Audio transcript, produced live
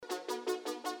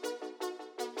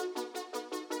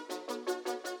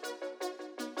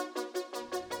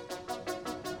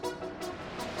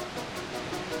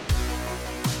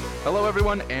Hello,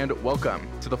 everyone, and welcome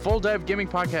to the Full Dive Gaming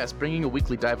Podcast, bringing a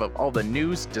weekly dive of all the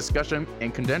news, discussion,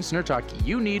 and condensed nerd talk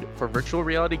you need for virtual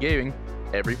reality gaming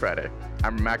every Friday.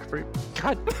 I'm McAfee.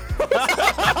 God.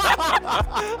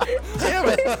 Damn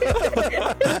it.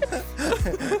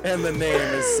 And the name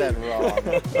is said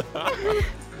wrong.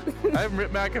 I'm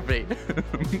Rip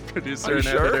McAfee, producer and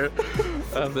sure? editor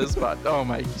of this pod. Oh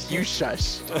my, you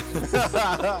shush.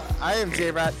 I am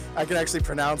J-Rat. I can actually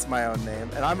pronounce my own name,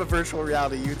 and I'm a virtual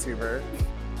reality YouTuber.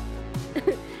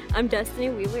 I'm Destiny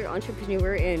Wheeler,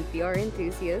 entrepreneur and VR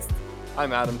enthusiast.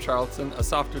 I'm Adam Charlton, a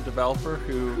software developer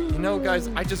who, guys,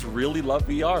 I just really love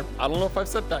VR. I don't know if I've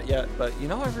said that yet, but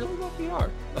I really love VR.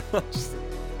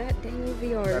 That dang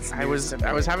VR. That's I news to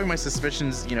me. was having my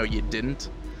suspicions, you didn't.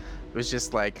 It was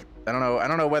just like, I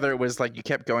don't know whether it was like you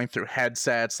kept going through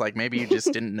headsets, like maybe you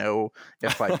just didn't know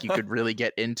if like you could really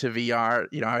get into VR.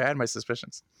 I had my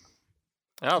suspicions.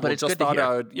 Yeah, But well, it's good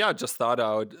to hear. just thought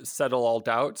I would settle all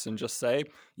doubts and just say,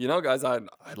 guys, I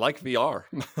like VR.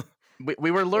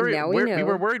 We were worried. Now we We know.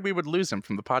 were worried we would lose him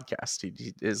from the podcast.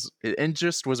 His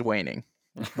interest was waning.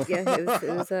 Yeah, it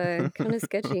was kind of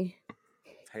sketchy.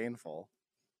 Painful.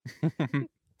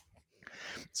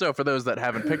 So for those that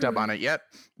haven't picked up on it yet,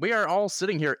 we are all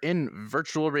sitting here in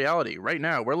virtual reality right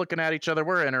now. We're looking at each other.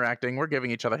 We're interacting. We're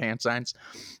giving each other hand signs.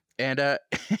 And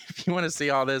if you want to see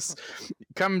all this,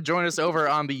 come join us over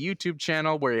on the YouTube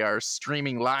channel. We are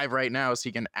streaming live right now, so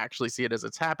you can actually see it as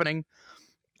it's happening.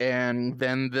 And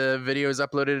then the video is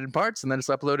uploaded in parts, and then it's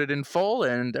uploaded in full,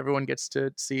 and everyone gets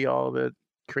to see all the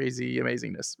crazy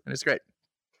amazingness. And it's great.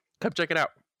 Come check it out.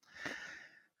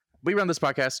 We run this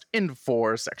podcast in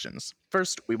 4 sections.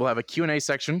 First, we will have a Q&A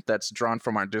section that's drawn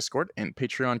from our Discord and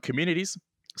Patreon communities.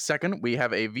 Second, we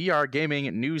have a VR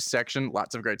gaming news section.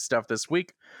 Lots of great stuff this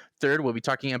week. Third, we'll be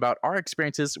talking about our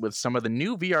experiences with some of the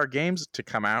new VR games to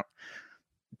come out.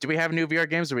 Do we have new VR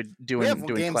games, or are we We have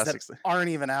doing games classics? that aren't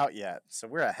even out yet, so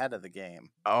we're ahead of the game.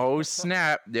 Oh,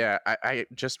 snap. Yeah, I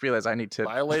just realized I need to...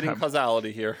 Violating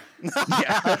causality here.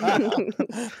 Yeah.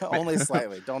 Only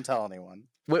slightly. Don't tell anyone.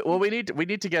 Well, we need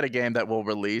to get a game that will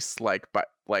release like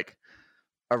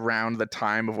around the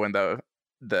time of when the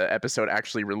episode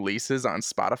actually releases on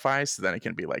Spotify, so then it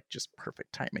can be like just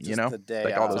perfect timing, Just the day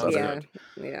like all those out. other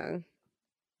Yeah.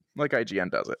 like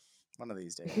IGN does it. One of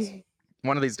these days.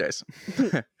 One of these days.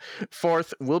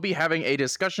 Fourth, we'll be having a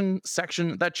discussion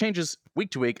section that changes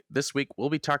week to week. This week, we'll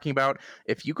be talking about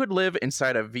if you could live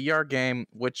inside a VR game,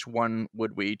 which one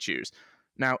would we choose?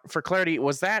 Now, for clarity,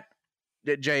 was that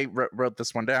Jay wrote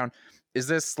this one down? Is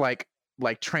this like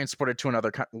transported to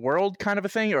another world kind of a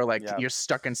thing, or like Yeah. you're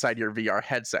stuck inside your VR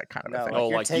headset kind of a No, thing? like Oh,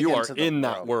 you're like taken you are to the in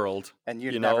that world. And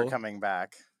you're You never know? coming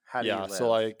back. How do you Yeah, live?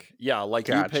 so you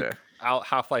Gotcha. pick out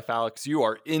Half-Life Alyx, you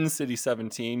are in City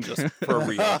 17 just for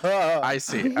real. I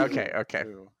see. Okay.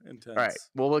 Ooh, intense. All right.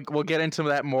 Well, we'll get into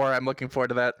that more. I'm looking forward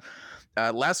to that.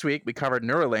 Last week, we covered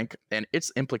Neuralink and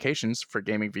its implications for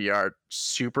gaming VR.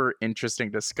 Super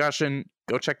interesting discussion.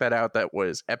 Go check that out. That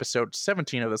was episode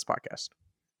 17 of this podcast.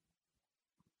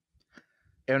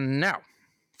 And now,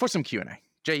 for some Q&A.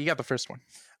 Jay, you got the first one.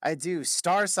 I do.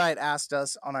 Starsight asked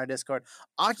us on our Discord,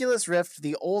 Oculus Rift,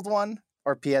 the old one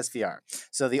or PSVR?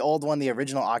 So the old one, the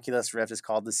original Oculus Rift, is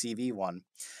called the CV1.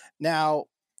 Now,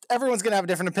 everyone's going to have a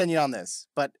different opinion on this,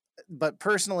 but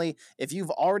personally, if you've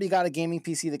already got a gaming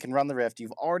PC that can run the Rift,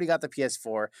 you've already got the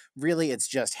PS4, really it's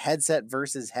just headset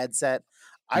versus headset.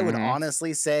 I would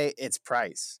honestly say it's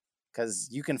price. Because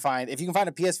if you can find a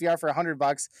PSVR for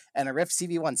 $100 and a Rift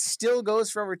CV1 still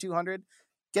goes for over $200,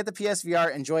 get the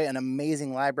PSVR, enjoy an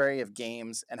amazing library of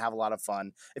games, and have a lot of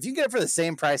fun. If you get it for the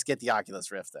same price, get the Oculus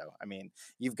Rift, though. I mean,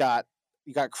 you've got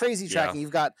crazy tracking. Yeah.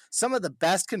 You've got some of the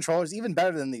best controllers, even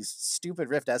better than these stupid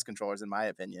Rift S controllers, in my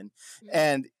opinion.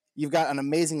 And you've got an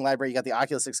amazing library. You got the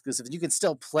Oculus exclusives. You can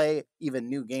still play even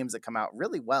new games that come out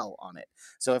really well on it.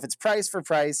 So if it's price for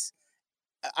price,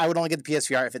 I would only get the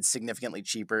PSVR if it's significantly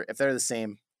cheaper. If they're the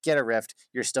same, get a Rift.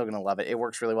 You're still going to love it. It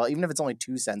works really well. Even if it's only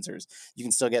 2 sensors, you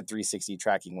can still get 360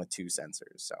 tracking with 2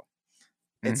 sensors. So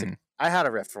I had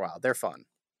a Rift for a while. They're fun.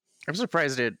 I'm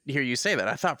surprised to hear you say that.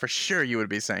 I thought for sure you would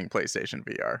be saying PlayStation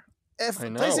VR. If I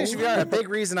know. PlayStation VR, a big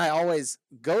reason I always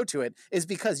go to it is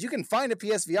because you can find a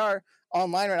PSVR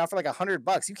online right now for like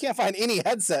 $100. You can't find any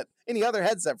other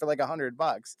headset for like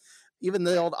 $100. Even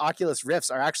the old Oculus Rifts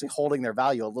are actually holding their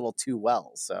value a little too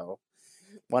well. So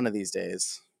one of these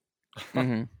days.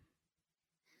 Yeah,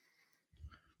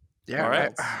 All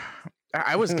right.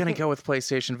 I was gonna go with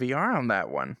PlayStation VR on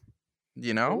that one.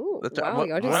 Ooh, wow,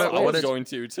 y'all just I what was going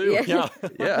to too. Yeah.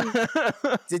 yeah.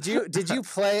 Did you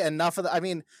play enough of the? I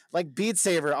mean, like Beat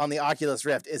Saber on the Oculus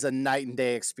Rift is a night and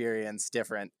day experience.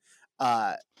 Different.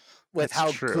 with That's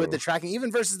how true. good the tracking,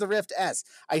 even versus the Rift S.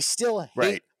 I still hate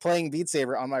Right. playing Beat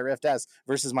Saber on my Rift S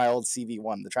versus my old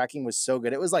CV1. The tracking was so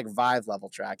good. It was like Vive level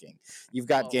tracking. You've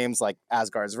got games like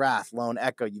Asgard's Wrath, Lone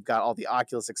Echo. You've got all the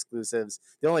Oculus exclusives.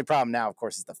 The only problem now, of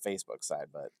course, is the Facebook side.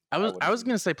 But I was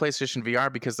going to say PlayStation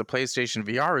VR because the PlayStation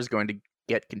VR is going to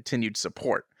get continued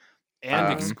support.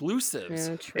 And exclusives.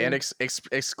 Yeah, true. And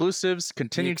exclusives,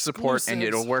 continued support, and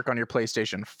it'll exclusives. work on your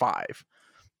PlayStation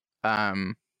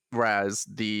 5. Whereas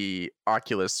the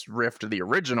Oculus Rift, the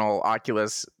original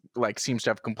Oculus, like seems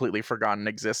to have completely forgotten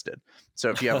existed. So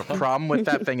if you have a problem with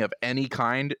that thing of any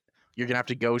kind, you're gonna have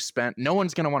to go spend. No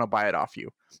one's gonna want to buy it off you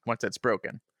once it's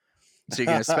broken. So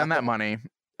you're gonna spend that money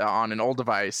on an old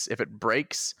device. If it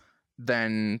breaks,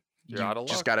 then You're you out of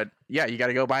just luck.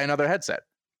 gotta go buy another headset.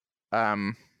 Yeah.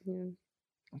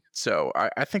 So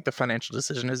I think the financial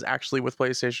decision is actually with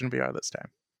PlayStation VR this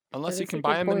time. Unless That you is can a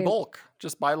buy good them in point. bulk.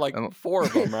 Just buy like Oh. 4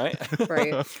 of them, right?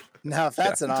 Right. now, if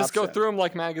that's an option, Just go through them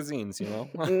like magazines, you know?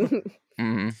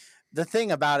 Mm-hmm. the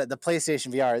thing about it, the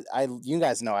PlayStation VR, you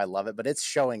guys know I love it, but it's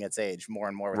showing its age more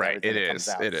and more with Right, everything it that comes is.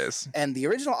 out. It is. And the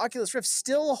original Oculus Rift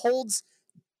still holds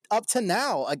up to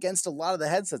now against a lot of the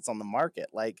headsets on the market.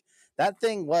 Like that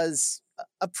thing was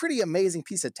a pretty amazing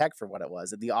piece of tech for what it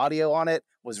was. The audio on it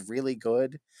was really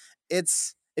good.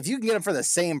 It's if you can get them for the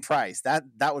same price, that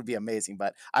would be amazing.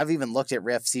 But I've even looked at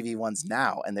Rift CV1s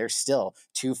now, and they're still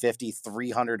 $250,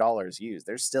 $300 used.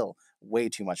 They're still way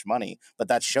too much money. But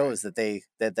that shows that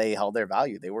they held their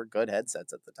value. They were good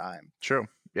headsets at the time. True.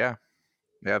 Yeah.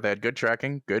 Yeah, they had good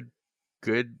tracking, good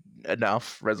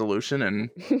enough resolution, and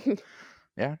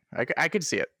yeah, I could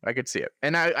see it. I could see it.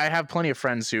 And I have plenty of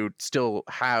friends who still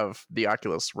have the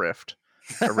Oculus Rift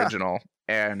original,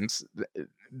 and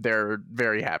they're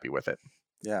very happy with it.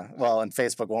 Yeah, well, and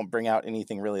Facebook won't bring out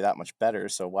anything really that much better,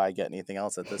 so why get anything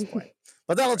else at this point?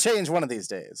 But that'll change one of these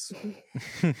days.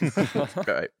 All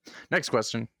right. Next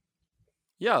question.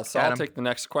 Yeah, so Adam. I'll take the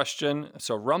next question.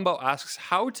 So Rumbo asks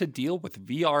how to deal with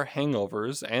VR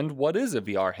hangovers and what is a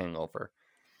VR hangover?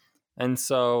 And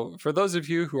so for those of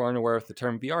you who aren't aware of the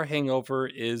term, VR hangover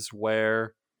is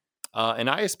where, and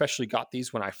I especially got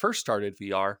these when I first started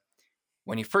VR,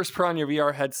 when you first put on your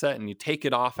VR headset and you take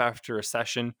it off after a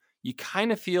session, you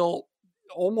kind of feel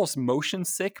almost motion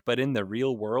sick, but in the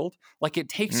real world. Like it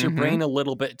takes your brain a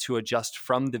little bit to adjust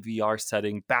from the VR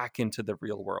setting back into the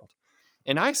real world.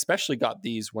 And I especially got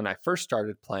these when I first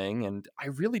started playing, and I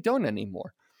really don't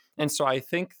anymore. And so I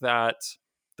think that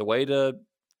the way to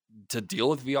deal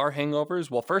with VR hangovers,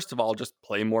 well, first of all, just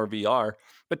play more VR,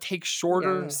 but take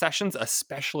shorter Yeah. sessions,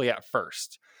 especially at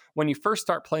first. When you first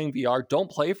start playing VR, don't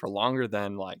play for longer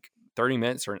than like 30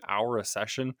 minutes or an hour a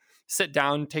session. Sit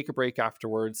down, take a break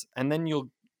afterwards, and then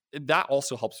that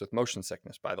also helps with motion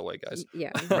sickness, by the way, guys.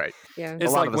 Yeah. Right. Yeah.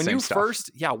 It's lot like of the when same you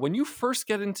stuff. when you first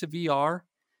get into VR,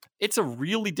 it's a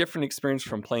really different experience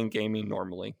from playing gaming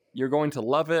normally. You're going to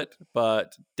love it,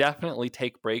 but definitely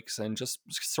take breaks and just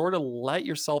sort of let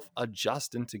yourself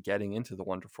adjust into getting into the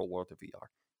wonderful world of VR.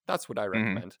 That's what I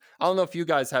recommend. I don't know if you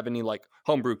guys have any like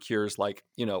homebrew cures, like,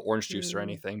 orange juice or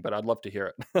anything, but I'd love to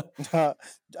hear it.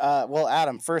 Well,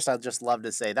 Adam, first, I'd just love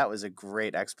to say that was a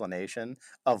great explanation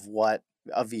of what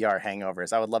a VR hangover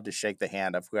is. I would love to shake the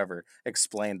hand of whoever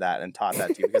explained that and taught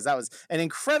that to you, because that was an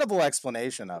incredible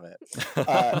explanation of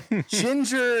it.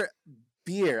 Ginger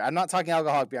beer. I'm not talking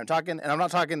alcoholic beer. I'm not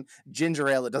talking ginger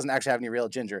ale that doesn't actually have any real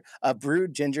ginger. A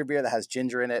brewed ginger beer that has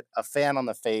ginger in it, a fan on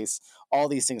the face. All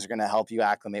these things are going to help you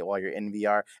acclimate while you're in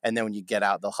VR. And then when you get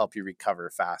out, they'll help you recover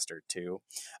faster too.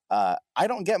 I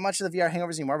don't get much of the VR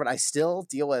hangovers anymore, but I still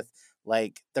deal with,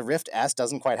 like, the Rift S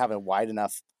doesn't quite have a wide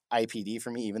enough IPD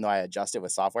for me, even though I adjust it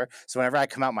with software. So whenever I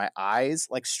come out, my eyes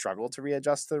like struggle to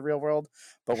readjust to the real world.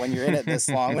 But when you're in it this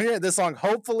long,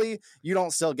 hopefully you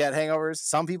don't still get hangovers.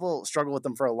 Some people struggle with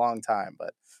them for a long time,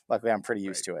 but luckily I'm pretty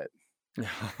used to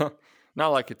it.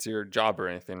 Not like it's your job or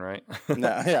anything, right?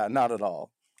 No, yeah, not at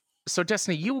all. So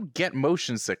Destiny, you get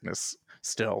motion sickness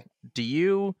still. Do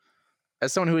you,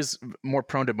 as someone who is more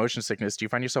prone to motion sickness, do you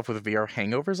find yourself with VR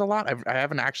hangovers a lot? I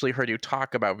haven't actually heard you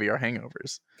talk about VR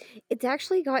hangovers. It's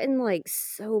actually gotten like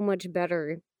so much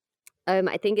better.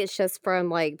 I think it's just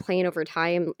from like playing over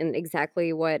time and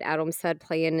exactly what Adam said,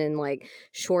 playing in like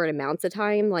short amounts of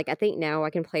time. Like I think now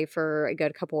I can play for a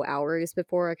good couple hours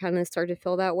before I kind of start to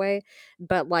feel that way.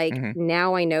 But like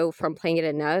now I know from playing it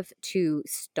enough to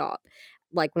stop.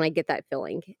 Like when I get that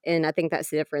feeling. And I think that's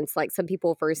the difference. Like some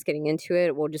people first getting into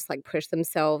it will just like push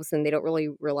themselves and they don't really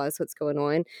realize what's going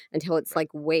on until it's like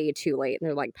way too late and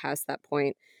they're like past that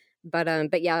point.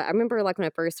 But yeah, I remember like when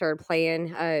I first started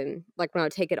playing, like when I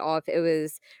would take it off, it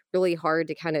was really hard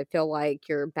to kind of feel like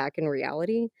you're back in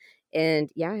reality. And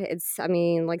yeah, I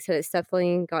mean, like I said, it's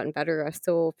definitely gotten better. I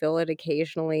still feel it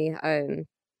occasionally,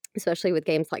 especially with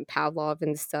games like Pavlov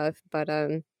and stuff. But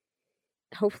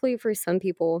hopefully for some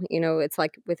people, it's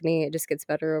like with me, it just gets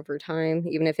better over time,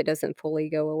 even if it doesn't fully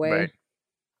go away. Right.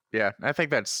 Yeah, I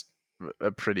think that's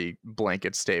a pretty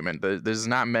blanket statement. There's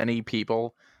not many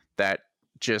people that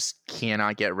just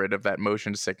cannot get rid of that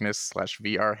motion sickness /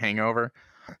 VR hangover.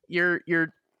 You're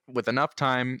with enough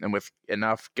time and with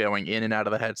enough going in and out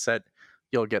of the headset,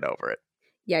 you'll get over it.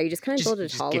 Yeah, you just kind of build a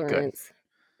Just get good. tolerance.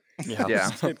 Yeah.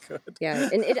 Good. Yeah,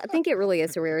 and I think it really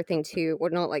is a rare thing too.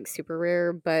 Well, not like super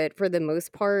rare, but for the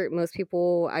most part, most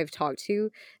people I've talked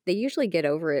to, they usually get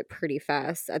over it pretty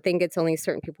fast. I think it's only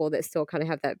certain people that still kind of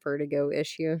have that vertigo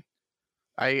issue.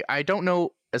 I don't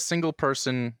know a single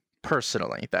person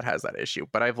personally that has that issue,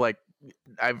 but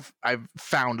I've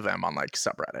found them on like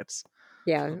subreddits.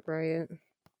 Yeah, right.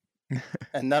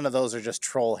 And none of those are just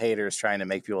troll haters trying to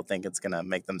make people think it's going to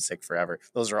make them sick forever.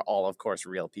 Those are all, of course,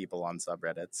 real people on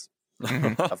subreddits.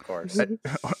 Of course.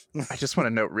 I just want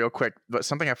to note real quick, but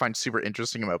something I find super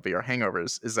interesting about VR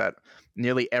hangovers is that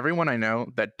nearly everyone I know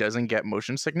that doesn't get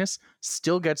motion sickness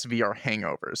still gets VR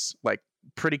hangovers, like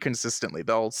pretty consistently.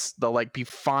 They'll like be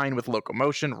fine with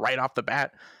locomotion right off the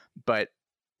bat, but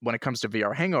when it comes to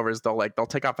VR hangovers, they'll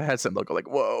take off the headset and they'll go like,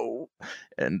 whoa,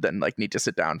 and then like need to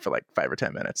sit down for like 5 or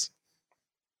 10 minutes.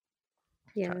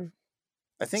 Yeah.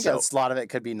 I think So- a lot of it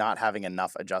could be not having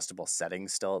enough adjustable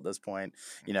settings still at this point.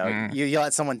 You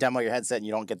let someone demo your headset and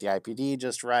you don't get the IPD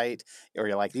just right, or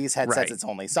you're like, these headsets, Right. it's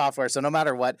only software. So no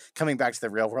matter what, coming back to the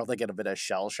real world, they get a bit of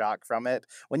shell shock from it.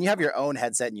 When you have your own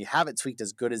headset and you have it tweaked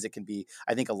as good as it can be,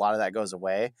 I think a lot of that goes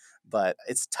away. But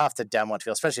it's tough to demo it,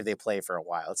 especially if they play for a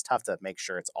while. It's tough to make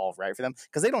sure it's all right for them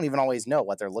because they don't even always know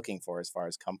what they're looking for as far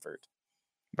as comfort.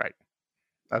 Right.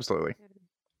 Absolutely.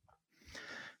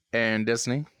 And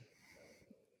Disney?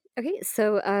 Okay,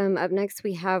 so up next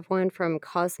we have one from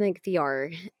Cosmic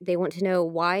VR. They want to know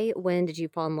when did you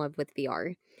fall in love with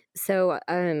VR? So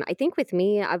I think with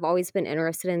me, I've always been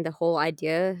interested in the whole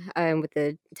idea with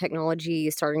the technology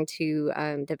starting to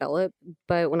develop.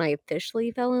 But when I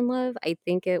officially fell in love, I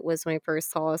think it was when I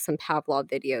first saw some Pavlov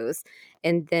videos.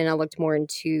 And then I looked more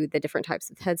into the different types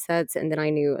of headsets. And then I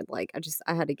knew like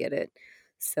I had to get it.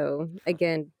 So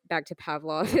again, back to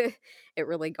Pavlov, it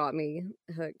really got me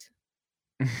hooked.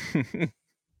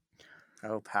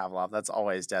 Oh, Pavlov, that's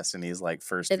always Destiny's like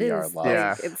first It VR is. love. Yeah.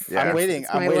 Like, it's, Yeah. I'm waiting.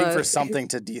 it's I'm my waiting for love. something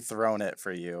to dethrone it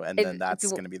for you, and then that's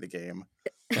well- going to be the game.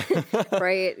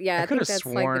 Right? Yeah, I I think could've that's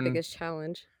like sworn- the biggest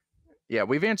challenge. Yeah,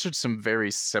 we've answered some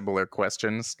very similar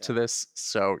questions to this.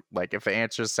 So, like, if the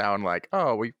answers sound like,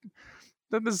 "Oh,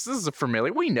 this is a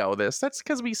familiar," we know this. That's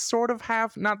because we sort of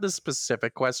have not this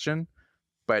specific question,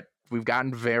 but we've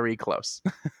gotten very close.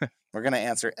 We're going to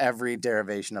answer every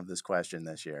derivation of this question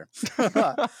this year.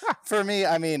 For me,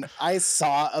 I mean, I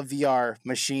saw a VR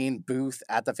machine booth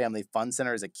at the Family Fun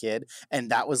Center as a kid,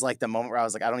 and that was like the moment where I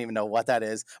was like, I don't even know what that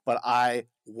is, but I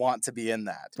want to be in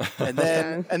that. And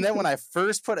then Yeah. and then when I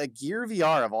first put a Gear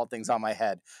VR of all things on my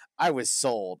head, I was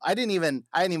sold. I didn't even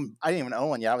own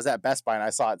one yet. I was at Best Buy and I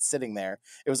saw it sitting there.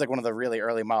 It was like one of the really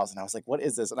early models, and I was like, what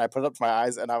is this? And I put it up to my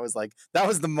eyes and I was like, that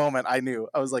was the moment I knew.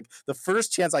 I was like, the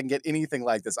first chance I can get anything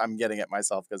like this, I'm getting it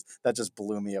myself, because that just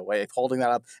blew me away. Holding that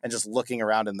up and just looking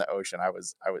around in the ocean, it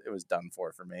was done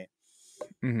for me.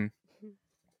 Hmm.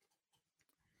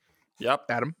 Yep.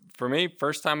 Adam? For me,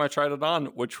 first time I tried it on,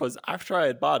 which was after I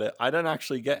had bought it. I didn't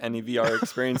actually get any VR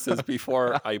experiences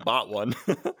before I bought one.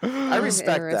 I Oh,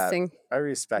 respect that. interesting. I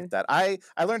respect that. I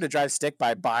learned to drive stick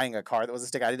by buying a car that was a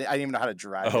stick. I didn't even know how to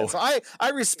drive Oh. it. So I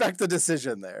respect the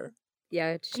decision there.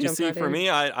 Yeah, just You jump see, right for in. me,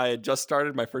 I had just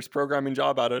started my first programming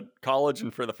job out of college,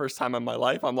 and for the first time in my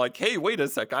life, I'm like, hey, wait a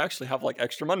sec, I actually have like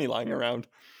extra money lying around.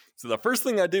 So the first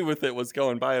thing I did with it was go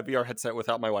and buy a VR headset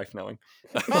without my wife knowing.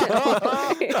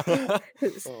 Oh,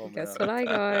 Guess man. what I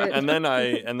got? and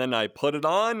then I put it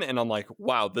on, and I'm like,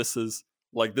 wow, this is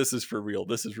for real.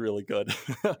 This is really good.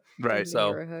 Right. You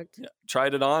so- were hooked. Yeah,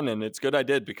 tried it on, and it's good I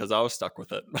did, because I was stuck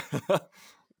with it.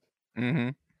 Mm-hmm.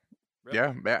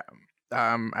 Really? Yeah.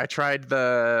 I tried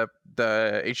the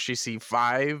HTC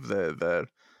 5, the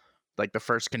like the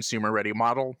first consumer ready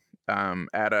model,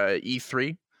 at a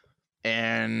E3,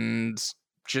 and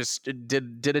just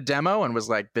did a demo and was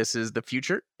like, this is the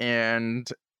future, and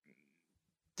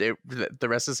the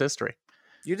rest is history.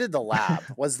 You did the lab.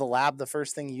 Was the lab the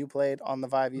first thing you played on the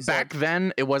Vive? You Back said?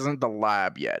 then, it wasn't the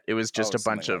lab yet. It was just Oh, a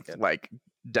bunch something of like it. like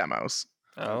demos.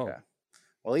 Oh. Okay.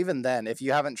 Well, even then, if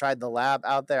you haven't tried the lab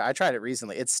out there, I tried it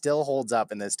recently. It still holds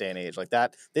up in this day and age. Like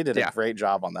that, they did Yeah. a great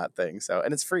job on that thing. So,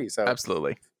 and it's free. So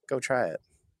Absolutely. go try it.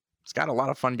 It's got a lot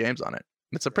of fun games on it.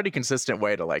 It's a pretty consistent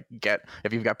way to like get,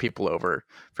 if you've got people over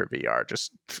for VR,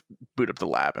 just boot up the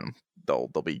lab and they'll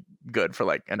be good for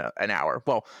like an hour.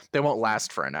 Well, they won't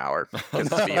last for an hour because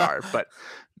it's VR, but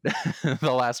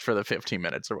they'll last for the 15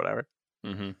 minutes or whatever.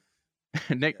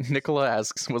 Nicola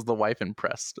asks, was the wife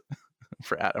impressed?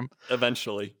 For Adam,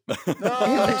 eventually.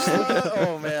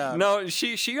 Oh man, no,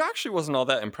 she actually wasn't all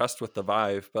that impressed with the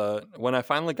Vive, but when I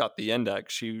finally got the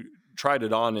Index, she tried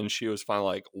it on and she was finally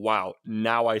like, wow,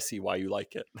 now I see why you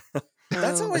like it.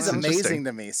 That's always That's amazing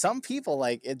to me. Some people,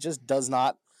 like, it just does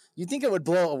not. You think it would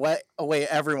blow away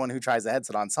everyone who tries the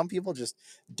headset on. Some people just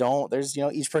don't. There's,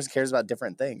 each person cares about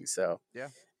different things, so yeah,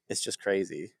 it's just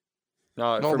crazy.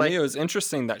 No, for me, it was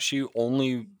interesting that she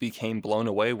only became blown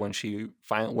away when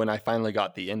I finally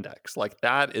got the Index. Like,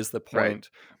 that is the point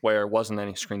where it wasn't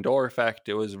any screen door effect.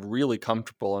 It was really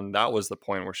comfortable, and that was the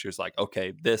point where she was like,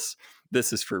 okay, this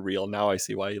is for real. Now I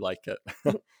see why you like it.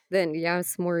 Then, yeah,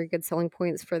 some more good selling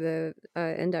points for the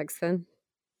Index then.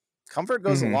 Comfort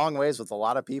goes a long ways with a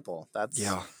lot of people.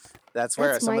 That's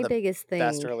where some of the biggest thing.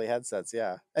 Best early headsets,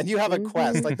 yeah. And you have a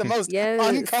Quest, like the most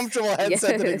uncomfortable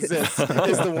headset that exists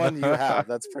is the one you have.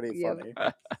 That's pretty funny.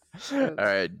 All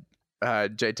right,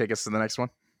 Jay, take us to the next one.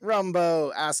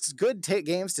 Rumbo asks, good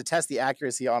games to test the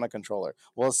accuracy on a controller.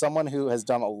 Well, as someone who has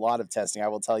done a lot of testing, I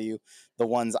will tell you the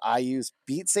ones I use,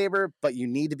 Beat Saber, but you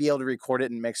need to be able to record it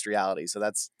in mixed reality. So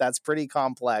that's pretty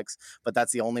complex, but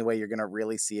that's the only way you're going to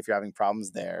really see if you're having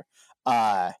problems there.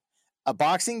 A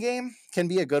boxing game can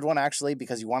be a good one, actually,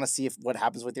 because you want to see what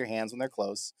happens with your hands when they're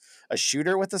close. A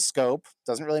shooter with a scope,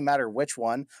 doesn't really matter which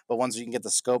one, but ones where you can get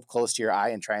the scope close to your eye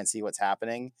and try and see what's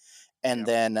happening. And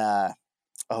then,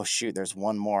 there's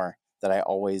one more that I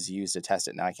always use to test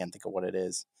it. Now I can't think of what it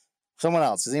is. Someone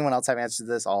else. Does anyone else have answers to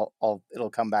this? It'll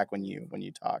come back when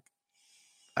you talk.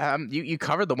 You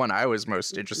covered the one I was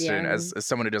most interested in as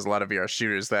someone who does a lot of VR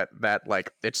shooters. That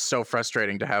like, it's so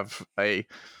frustrating to have a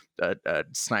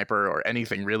sniper or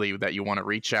anything really that you want to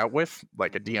reach out with,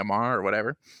 like a DMR or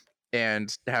whatever,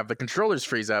 and have the controllers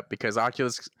freeze up, because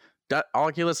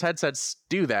Oculus headsets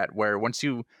do that, where once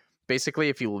you basically,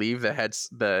 if you leave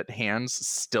the hands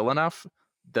still enough,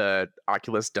 the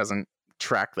Oculus doesn't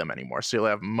track them anymore, so you'll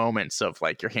have moments of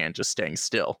like your hand just staying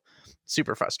still.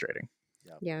 Super frustrating.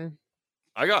 Yeah,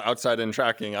 I got outside in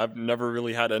tracking. I've never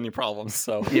really had any problems.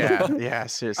 So yeah,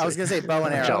 seriously. I was gonna say bow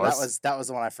and arrow. That was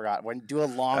the one I forgot. When do a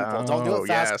long pull, don't do it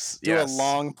fast. Do a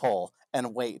long pull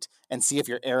and wait and see if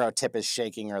your arrow tip is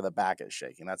shaking or the back is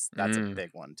shaking. That's a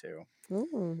big one too.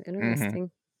 Oh,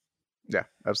 interesting. Yeah,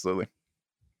 absolutely.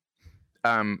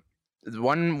 One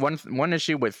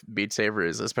issue with Beat Saber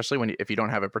is, especially if you don't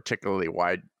have a particularly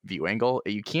wide view angle,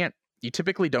 you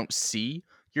typically don't see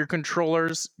your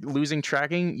controllers losing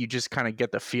tracking. You just kind of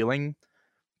get the feeling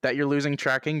that you're losing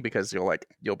tracking, because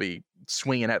you'll be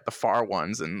swinging at the far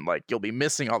ones and like you'll be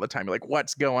missing all the time. You're like,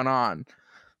 what's going on?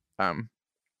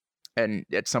 And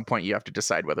at some point you have to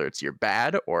decide whether it's your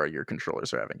bad or your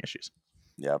controllers are having issues.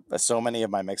 Yeah, so many of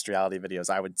my mixed reality videos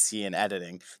I would see in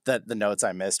editing that the notes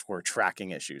I missed were tracking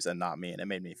issues and not me, and it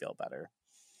made me feel better.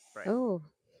 Right. Oh.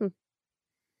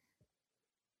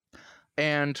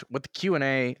 And with the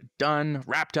Q&A done,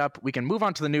 wrapped up, we can move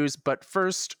on to the news. But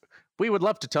first, we would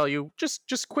love to tell you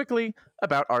just quickly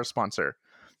about our sponsor.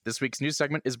 This week's news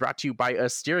segment is brought to you by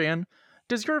Asterion.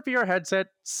 Does your VR headset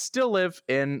still live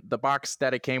in the box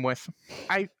that it came with?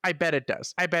 I bet it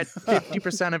does. I bet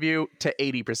 50% of you to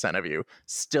 80% of you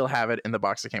still have it in the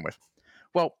box it came with.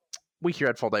 Well, we here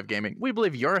at Full Dive Gaming, we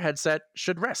believe your headset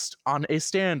should rest on a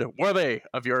stand worthy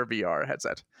of your VR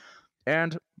headset.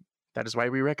 And that is why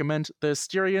we recommend the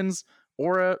Asterion's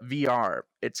Aura VR.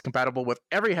 It's compatible with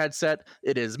every headset.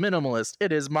 It is minimalist,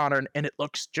 it is modern, and it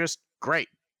looks just great.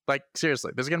 Like,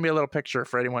 seriously, there's going to be a little picture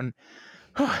for anyone.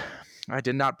 I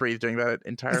did not breathe during that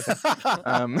entire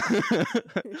thing.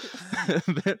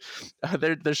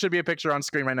 There should be a picture on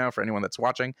screen right now for anyone that's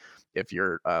watching. If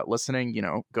you're listening,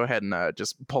 go ahead and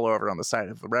just pull over on the side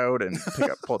of the road and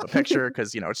pull up a picture,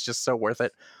 because it's just so worth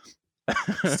it.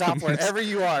 Stop wherever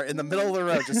you are in the middle of the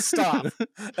road. Just stop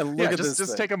and look at this.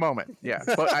 Just take a moment. Yeah,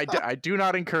 but I do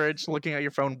not encourage looking at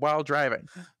your phone while driving.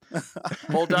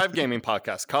 Full Dive Gaming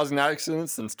Podcast, causing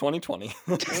accidents since 2020.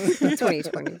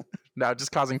 2020. No,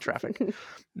 just causing traffic.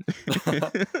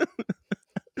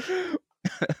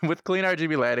 With clean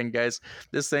RGB lighting, guys,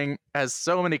 this thing has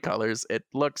so many colors. It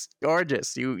looks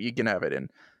gorgeous. You can have it in,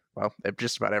 well,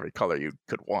 just about every color you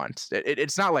could want.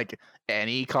 It's not like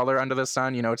any color under the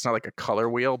sun. It's not like a color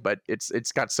wheel, but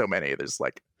it's got so many. There's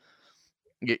like,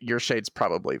 your shade's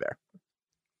probably there.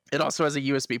 It also has a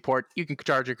USB port. You can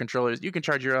charge your controllers. You can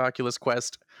charge your Oculus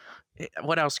Quest.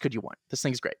 What else could you want? This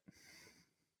thing's great.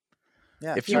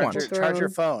 Yeah, if you Yeah, want. full charge your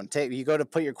throw. phone. You go to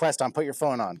put your Quest on, put your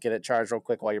phone on, get it charged real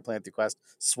quick while you're playing with your Quest.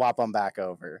 Swap them back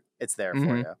over. It's there for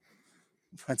Mhm. you.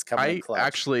 It's coming in I clutch.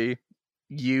 actually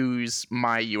use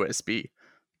my USB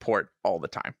port all the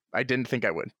time. I didn't think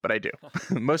I would, but I do.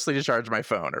 Mostly to charge my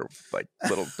phone or like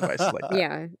little devices like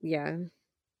that. Yeah.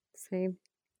 Same.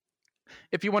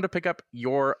 If you want to pick up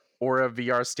your Aura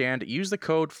VR stand, use the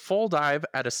code FULLDIVE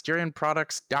at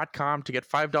AsterianProducts.com to get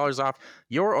 $5 off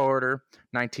your order,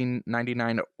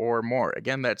 $19.99 or more.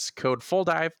 Again, that's code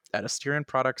FULLDIVE at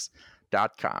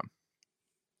AsterianProducts.com.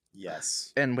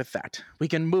 Yes. And with that, we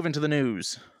can move into the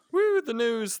news. Woo, the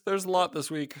news. There's a lot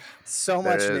this week. So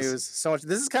There much is. news. So much.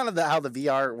 This is kind of how the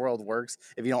VR world works.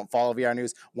 If you don't follow VR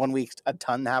news, one week a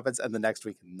ton happens and the next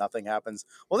week nothing happens.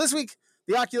 Well, this week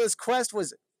the Oculus Quest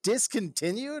was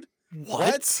discontinued.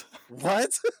 What?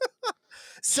 What?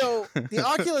 So the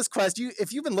Oculus Quest,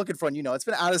 if you've been looking for one, you know it's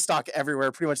been out of stock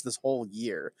everywhere pretty much this whole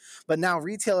year. But now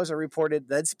retailers are reported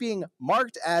that it's being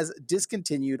marked as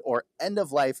discontinued or end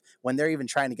of life when they're even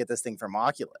trying to get this thing from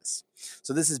Oculus.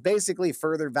 So this is basically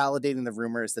further validating the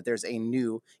rumors that there's a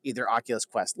new either Oculus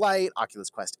Quest Lite, Oculus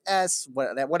Quest S,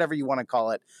 whatever you want to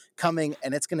call it, coming,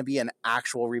 and it's going to be an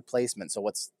actual replacement. So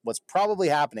what's probably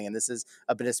happening, and this is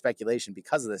a bit of speculation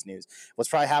because of this news, what's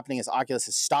probably happening is Oculus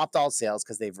has stopped all sales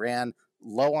because they've ran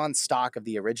low on stock of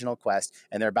the original Quest,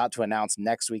 and they're about to announce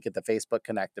next week at the Facebook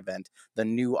Connect event the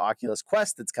new Oculus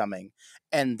Quest that's coming,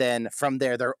 and then from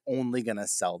there they're only going to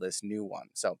sell this new one.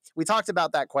 So we talked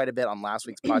about that quite a bit on last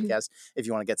week's podcast if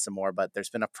you want to get some more, but there's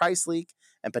been a price leak,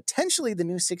 and potentially the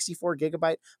new 64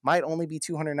 gigabyte might only be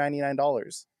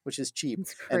 $299, which is cheap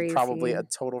It's and probably crazy. a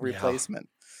total Yeah. replacement.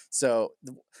 So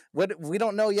what we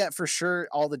don't know yet for sure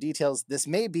all the details. This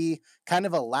may be kind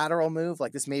of a lateral move,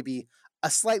 like this may be a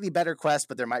slightly better Quest,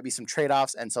 but there might be some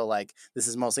trade-offs. And so like this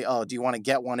is mostly, oh, do you want to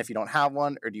get one if you don't have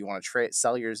one, or do you want to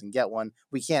sell yours and get one?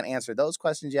 We can't answer those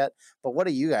questions yet. But what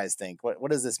do you guys think? What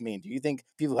does this mean? Do you think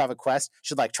people who have a Quest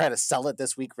should like try to sell it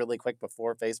this week really quick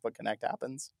before Facebook Connect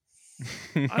happens?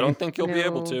 I don't think you'll be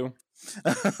able No. to.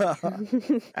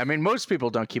 I mean, most people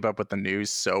don't keep up with the news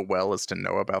so well as to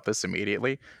know about this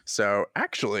immediately. So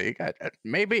actually,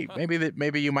 maybe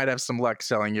you might have some luck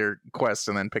selling your Quest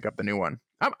and then pick up the new one.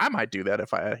 I might do that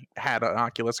if I had an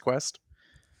Oculus Quest.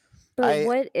 But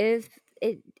what if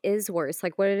it is worse?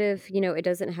 Like, what if, it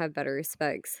doesn't have better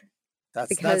specs? But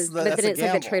But then it's like the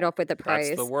gamble. trade-off with the price.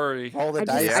 That's the worry. Roll the I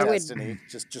dice, I would- Destiny.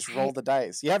 Just roll the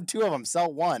dice. You have two of them.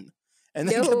 Sell one, and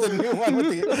then get the No. new one with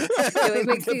the. No, it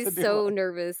makes get me the new so one.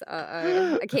 nervous.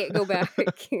 I can't go back.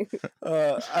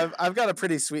 I've got a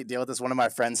pretty sweet deal with this. One of my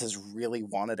friends has really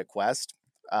wanted a Quest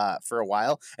for a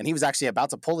while, and he was actually about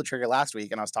to pull the trigger last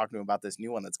week, and I was talking to him about this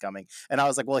new one that's coming, and I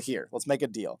was like, well, here, let's make a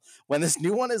deal. When this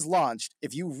new one is launched,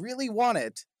 if you really want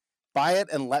it, buy it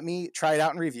and let me try it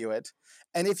out and review it.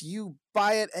 And if you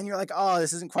buy it and you're like, oh,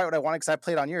 this isn't quite what I wanted because I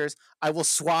played on yours, I will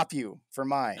swap you for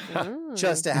mine Oh.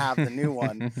 just to have the new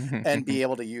one and be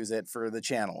able to use it for the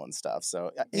channel and stuff.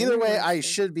 So either way, I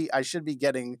Interesting. should be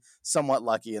getting somewhat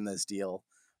lucky in this deal,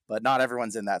 but not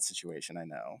everyone's in that situation. I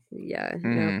know. Yeah, no,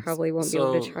 Mm. probably won't be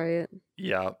able to So- try it.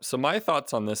 Yeah. So my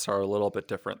thoughts on this are a little bit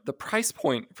different. The price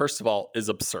point, first of all, is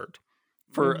absurd.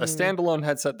 For a Mhm. standalone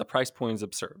headset, the price point is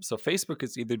absurd. So Facebook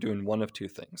is either doing one of two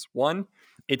things. One,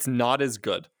 it's not as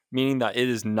good, meaning that it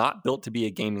is not built to be a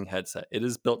gaming headset. It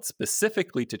is built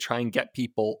specifically to try and get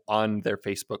people on their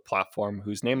Facebook platform,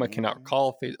 whose name I cannot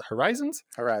recall. Horizons?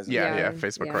 Horizon. Yeah, Yeah,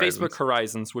 Facebook yeah. Horizons. Facebook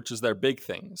Horizons, which is their big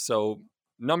thing. So,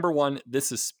 number one,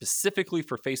 this is specifically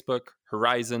for Facebook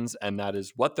Horizons, and that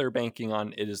is what they're banking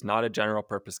on. It is not a general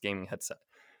purpose gaming headset.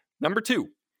 Number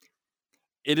two,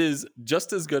 it is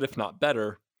just as good, if not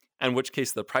better, in which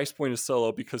case the price point is so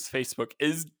low because Facebook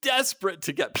is desperate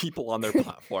to get people on their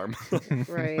platform.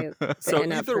 Right. So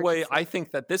in-app either way, I purchases.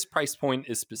 think that this price point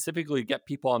is specifically to get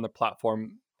people on the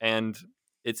platform, and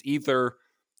it's either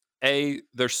A,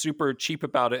 they're super cheap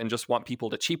about it and just want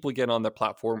people to cheaply get on their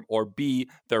platform, or B,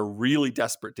 they're really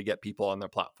desperate to get people on their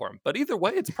platform. But either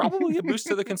way, it's probably a boost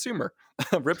to the consumer.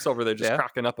 Rip's over there just Yeah.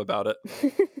 cracking up about it.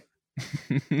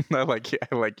 I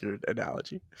like your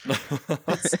analogy.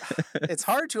 It's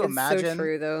hard to It's imagine so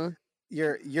true, though.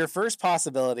 your first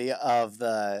possibility of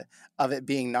it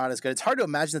being not as good. It's hard to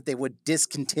imagine that they would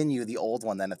discontinue the old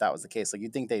one then if that was the case. Like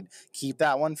you'd think they'd keep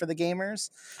that one for the gamers.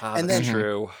 And That's then-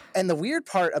 true. And the weird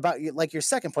part about like your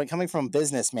second point, coming from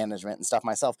business management and stuff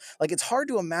myself, like it's hard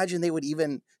to imagine they would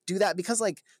even do that because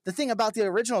like the thing about the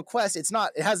original Quest, it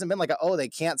hasn't been like they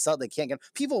can't sell, they can't get.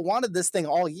 People wanted this thing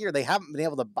all year. They haven't been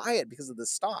able to buy it because of the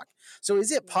stock. So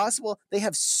is it possible they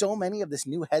have so many of this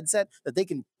new headset that they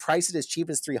can price it as cheap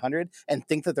as $300 and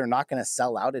think that they're not going to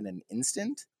sell out in an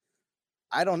instant?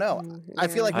 I don't know. I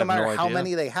feel like I no have no matter how idea.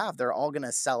 many they have, they're all going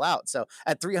to sell out. So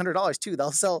at $300 too,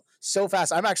 they'll sell so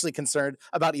fast. I'm actually concerned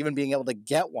about even being able to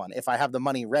get one. If I have the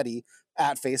money ready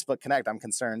at Facebook Connect, I'm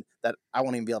concerned that I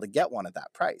won't even be able to get one at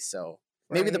that price. So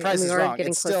maybe the Right, price and we is are wrong.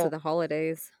 getting It's close to still, the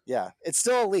holidays. yeah, it's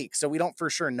still a leak. So we don't for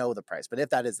sure know the price. But if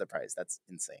that is the price, that's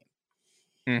insane.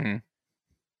 Mm-hmm.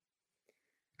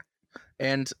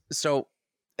 And so,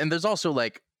 and there's also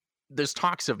like, there's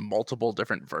talks of multiple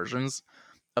different versions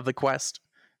of the Quest.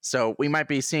 So we might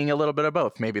be seeing a little bit of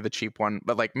both. Maybe the cheap one,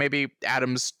 but like maybe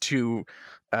Adam's two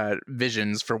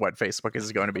visions for what Facebook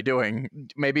is going to be doing,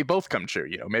 maybe both come true.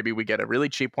 You know, maybe we get a really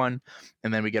cheap one,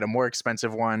 and then we get a more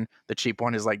expensive one. The cheap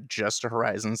one is like just a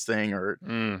Horizons thing, or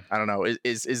I don't know,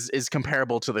 is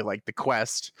comparable to the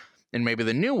Quest. And maybe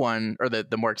the new one, or the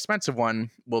more expensive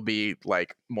one, will be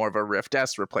like more of a Rift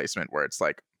S replacement, where it's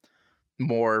like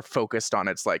more focused on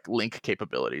its like link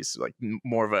capabilities, like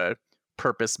more of a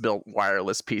purpose-built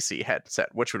wireless PC headset,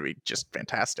 which would be just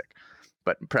fantastic,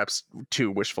 but perhaps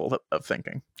too wishful of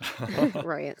thinking.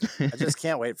 Right. I just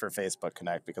can't wait for Facebook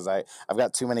Connect because I've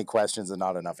got too many questions and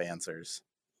not enough answers.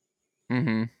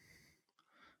 Mm-hmm.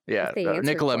 Yeah, If they answer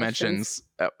Nicola questions.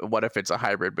 mentions what if it's a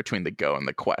hybrid between the Go and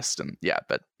the Quest, and yeah,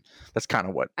 that's kind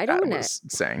of what I don't Adam want was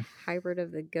saying. hybrid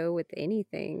of the Go with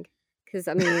anything, because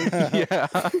I mean, Yeah.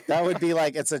 That would be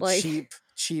like it's a Like-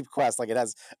 cheap Quest. Like it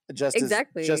has just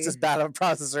Exactly. as bad of a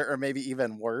processor, or maybe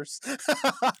even worse.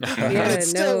 But Yeah, it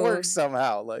still no. works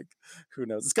somehow. Like who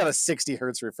knows? It's got a 60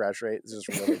 hertz refresh rate. It's just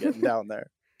really getting down there.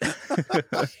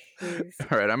 jeez.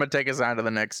 All right, I'm gonna take us on to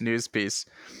the next news piece.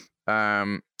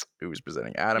 Who's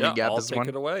presenting? Adam, you got I'll this take one.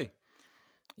 it away.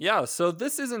 Yeah, so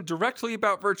this isn't directly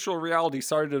about virtual reality.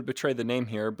 Sorry to betray the name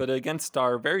here, but against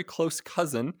our very close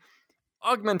cousin,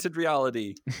 augmented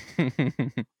reality.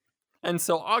 And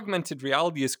so augmented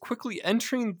reality is quickly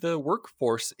entering the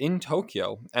workforce in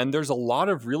Tokyo. And there's a lot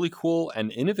of really cool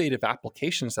and innovative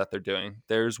applications that they're doing.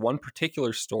 There's one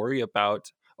particular story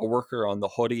about a worker on the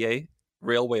Horie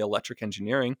Railway Electric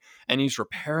Engineering, and he's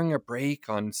repairing a brake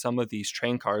on some of these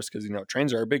train cars because,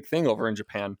 trains are a big thing over in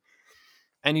Japan.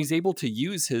 And he's able to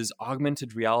use his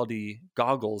augmented reality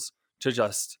goggles to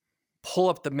just pull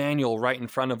up the manual right in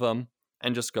front of him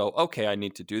and just go, okay, I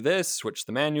need to do this, switch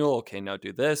the manual. Okay, now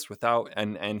do this without.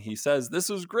 And he says, this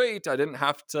was great. I didn't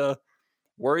have to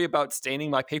worry about staining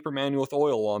my paper manual with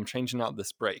oil while I'm changing out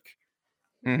this brake.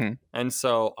 Mm-hmm. And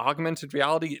so augmented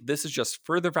reality, this is just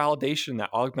further validation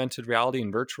that augmented reality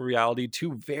and virtual reality,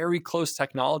 two very close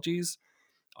technologies,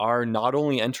 are not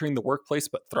only entering the workplace,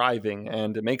 but thriving.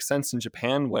 And it makes sense in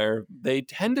Japan, where they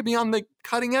tend to be on the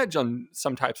cutting edge on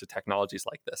some types of technologies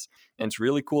like this. And it's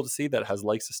really cool to see that it has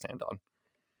legs to stand on.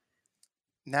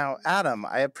 Now, Adam,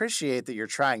 I appreciate that you're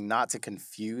trying not to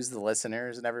confuse the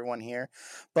listeners and everyone here,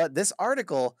 but this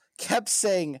article kept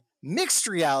saying mixed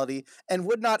reality and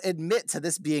would not admit to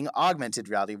this being augmented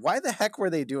reality. Why the heck were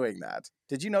they doing that?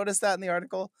 Did you notice that in the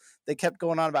article? They kept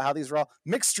going on about how these were all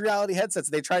mixed reality headsets.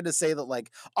 They tried to say that like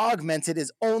augmented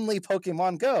is only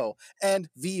Pokemon Go and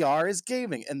VR is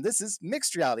gaming and this is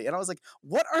mixed reality. And I was like,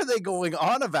 what are they going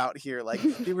on about here? Like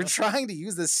they were trying to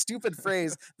use this stupid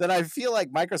phrase that I feel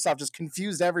like Microsoft just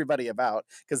confused everybody about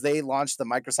because they launched the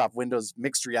Microsoft Windows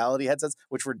mixed reality headsets,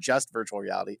 which were just virtual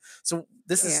reality. So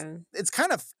this is, it's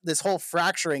kind of this whole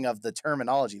fracturing of the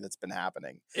terminology that's been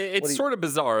happening. It's sort of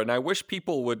bizarre, and I wish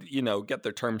people would, get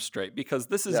their terms straight, because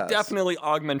this is definitely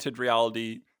augmented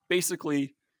reality.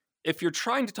 Basically, if you're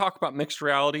trying to talk about mixed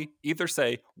reality, either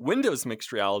say Windows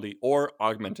mixed reality or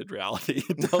augmented reality.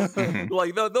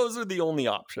 Those are the only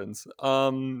options.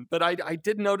 But I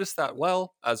did notice that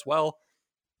as well.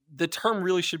 The term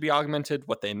really should be augmented.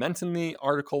 What they meant in the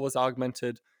article was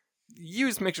augmented.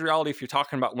 Use mixed reality if you're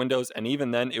talking about Windows, and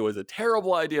even then it was a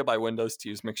terrible idea by Windows to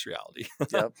use mixed reality.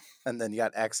 Yep. And then you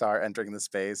got XR entering the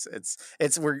space.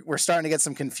 We're starting to get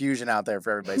some confusion out there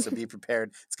for everybody, so be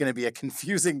prepared. It's going to be a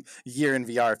confusing year in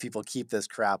VR if people keep this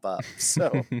crap up.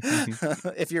 So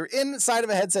if you're inside of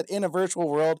a headset in a virtual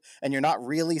world and you're not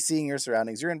really seeing your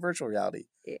surroundings, you're in virtual reality.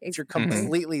 If you're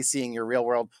completely seeing your real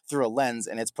world through a lens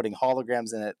and it's putting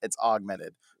holograms in it, it's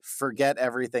augmented. Forget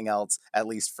everything else, at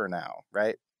least for now,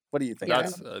 right? What do you think?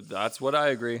 That's what I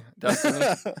agree.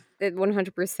 Definitely.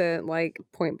 100%, like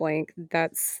point blank.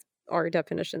 That's our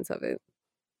definitions of it.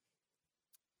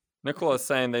 Nicola is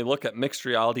saying they look at mixed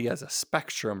reality as a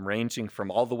spectrum ranging from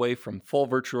all the way from full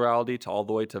virtual reality to all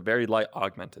the way to very light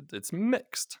augmented. It's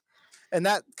mixed. And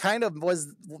that kind of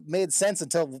made sense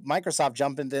until Microsoft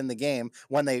jumped in the game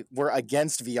when they were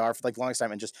against VR for like the longest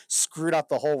time and just screwed up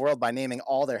the whole world by naming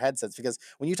all their headsets. Because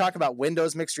when you talk about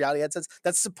Windows mixed reality headsets,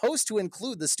 that's supposed to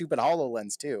include the stupid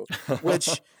HoloLens too,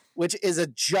 which is a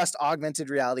just augmented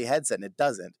reality headset, and it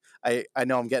doesn't. I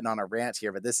know I'm getting on a rant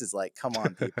here, but this is like, come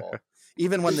on, people.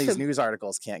 Even when these news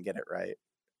articles can't get it right.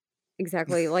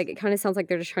 Exactly. Like, it kind of sounds like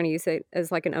they're just trying to use it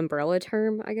as like an umbrella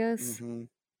term, I guess. Mm-hmm.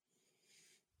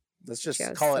 Let's just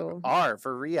Yeah, call so- it R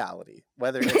for reality,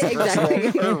 whether it's Exactly.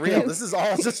 virtual or real. This is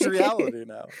all just reality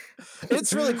now.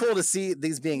 It's really cool to see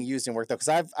these being used in work, though, because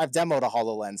I've demoed a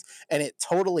HoloLens, and it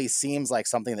totally seems like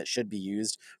something that should be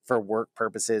used for work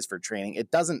purposes, for training. It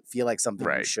doesn't feel like something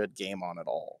you Right. should game on at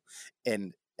all.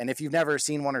 And if you've never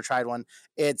seen one or tried one,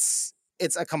 it's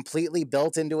a completely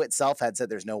built into itself headset.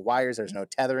 There's no wires, there's no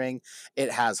tethering. It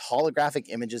has holographic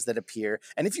images that appear.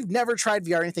 And if you've never tried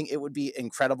VR or anything, it would be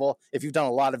incredible. If you've done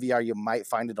a lot of VR, you might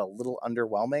find it a little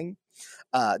underwhelming,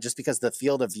 just because the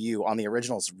field of view on the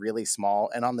original is really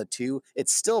small. And on the 2,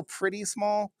 it's still pretty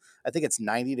small. I think it's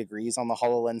 90 degrees on the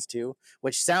HoloLens 2,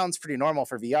 which sounds pretty normal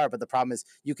for VR. But the problem is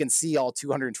you can see all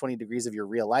 220 degrees of your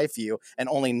real life view, and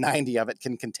only 90 of it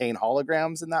can contain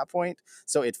holograms in that point.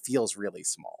 So it feels really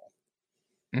small.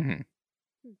 Mm-hmm.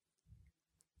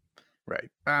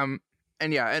 Right.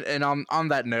 And yeah, and on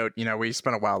that note, you know, we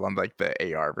spent a while on like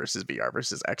the AR versus VR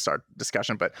versus XR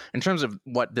discussion, but in terms of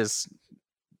what this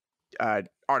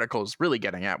article is really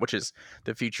getting at, which is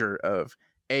the future of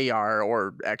AR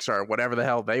or XR, whatever the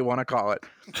hell they want to call it,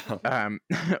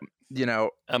 you know,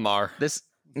 MR. this,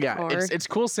 yeah, Or- it's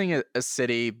cool seeing a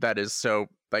city that is so,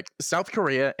 like, South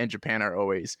Korea and Japan are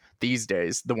always these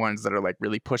days the ones that are like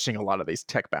really pushing a lot of these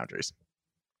tech boundaries.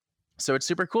 So it's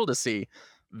super cool to see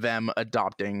them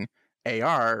adopting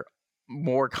AR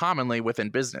more commonly within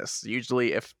business.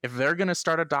 Usually if they're going to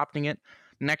start adopting it,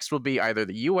 next will be either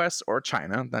the US or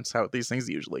China. That's how these things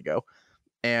usually go.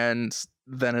 And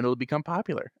then it'll become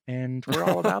popular. And we're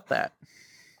all about that.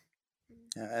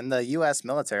 Yeah, and the U.S.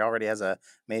 military already has a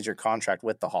major contract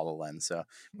with the HoloLens, so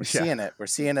we're Yeah. seeing it. We're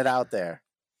seeing it out there.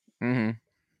 Mm-hmm.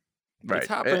 Right. It's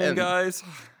happening, And- guys.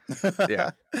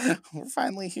 Yeah. We're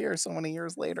finally here so many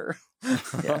years later.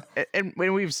 Yeah. And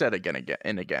when we've said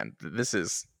again, this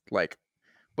is like,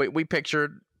 we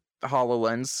pictured the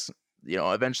HoloLens, you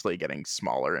know, eventually getting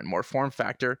smaller and more form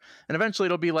factor. And eventually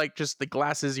it'll be like just the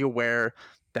glasses you wear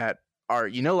that are,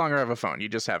 you no longer have a phone. You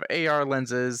just have AR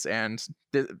lenses, and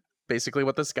basically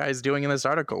what this guy's doing in this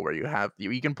article, where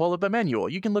you can pull up a manual,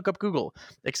 you can look up Google,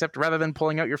 except rather than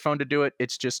pulling out your phone to do it,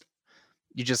 it's just,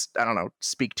 you just, I don't know,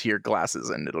 speak to your glasses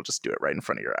and it'll just do it right in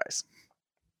front of your eyes.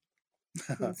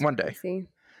 That's One day. crazy.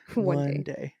 One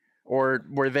day. Or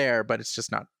we're there, but it's just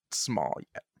not small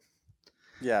yet.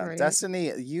 Yeah, Right.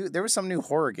 Destiny. There was some new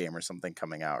horror game or something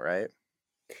coming out, right?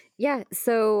 Yeah,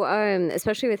 so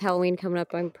especially with Halloween coming up,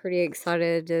 I'm pretty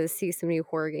excited to see some new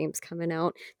horror games coming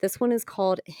out. This one is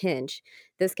called Hinge.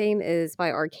 This game is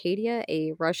by Arcadia,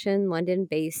 a Russian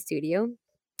London-based studio.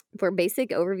 For a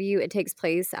basic overview, it takes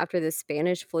place after the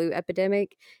Spanish flu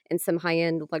epidemic in some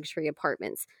high-end luxury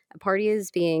apartments. A party is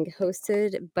being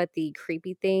hosted, but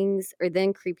creepy things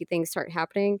start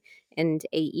happening, and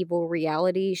a evil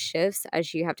reality shifts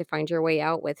as you have to find your way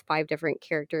out with 5 different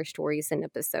character stories and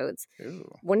episodes.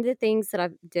 Ooh. One of the things that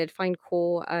I did find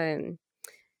cool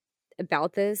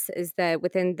about this is that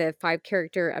within the 5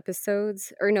 character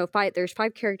episodes, or no, there's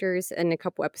 5 characters and a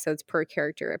couple episodes per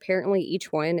character. Apparently,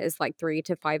 each one is like 3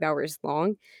 to 5 hours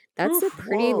long. That's a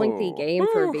pretty lengthy Whoa. game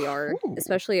for Oof. VR, Ooh.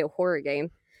 especially a horror game.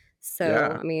 So,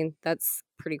 Yeah. I mean, that's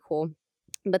pretty cool.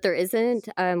 But there isn't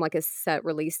like a set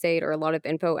release date or a lot of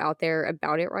info out there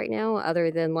about it right now, other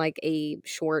than like a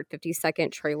short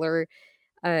 50-second trailer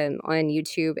on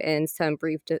YouTube and some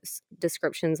brief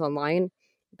descriptions online.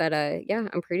 But yeah,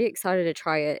 I'm pretty excited to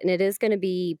try it. And it is going to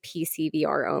be PC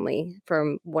VR only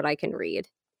from what I can read.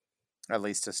 At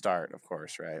least to start, of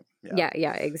course, right? Yeah,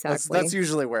 exactly. That's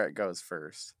usually where it goes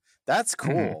first. That's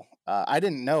cool. Mhm. I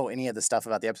didn't know any of the stuff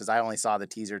about the episodes. I only saw the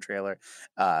teaser trailer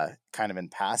kind of in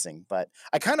passing. But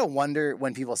I kind of wonder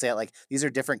when people say it, like, these are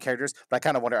different characters, but I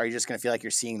kind of wonder, are you just going to feel like you're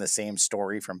seeing the same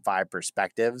story from 5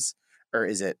 perspectives? Or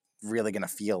is it really going to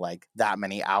feel like that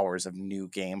many hours of new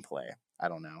gameplay? I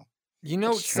don't know. You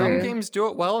know, That's some true. games do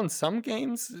it well and some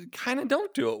games kind of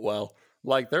don't do it well.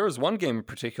 Like, there was one game in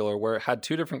particular where it had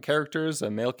 2 different characters, a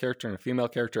male character and a female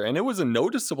character, and it was a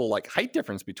noticeable, like, height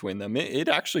difference between them. It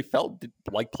actually felt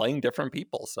like playing different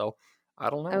people, so I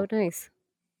don't know. Oh, nice.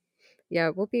 Yeah,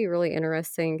 it will be really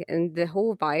interesting. And the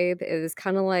whole vibe is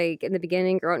kind of like in the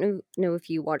beginning, I don't know if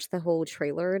you watched the whole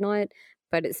trailer or not,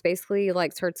 but it's basically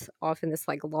like starts off in this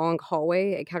like long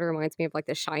hallway. It kind of reminds me of like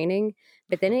The Shining,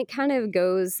 but then it kind of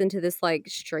goes into this like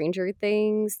Stranger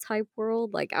Things type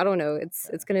world. Like I don't know,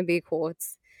 it's gonna be cool.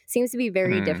 It's seems to be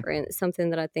very different. Something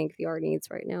that I think VR needs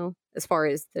right now as far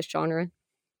as this genre.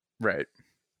 Right.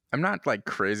 I'm not like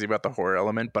crazy about the horror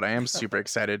element, but I am super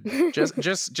excited.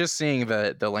 Just seeing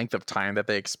the length of time that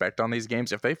they expect on these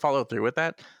games. If they follow through with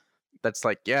that, that's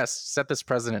like, yes, set this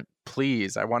precedent,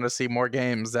 please. I want to see more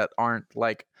games that aren't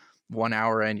like 1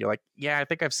 hour and you're like, yeah, I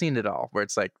think I've seen it all. Where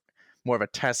it's like more of a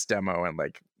test demo and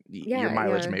like your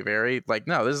mileage may vary. Like,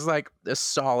 no, this is like a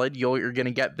solid. You're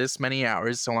gonna get this many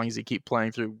hours so long as you keep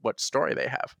playing through what story they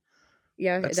have.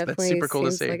 Yeah, That's it definitely super cool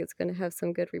to seems see. like it's going to have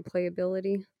some good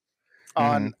replayability.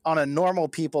 On a normal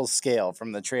people's scale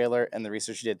from the trailer and the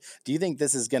research you did, do you think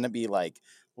this is going to be like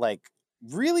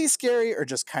really scary or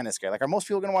just kind of scary? Like, are most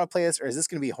people going to want to play this, or is this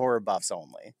going to be horror buffs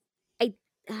only?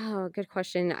 Good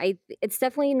question. It's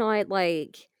definitely not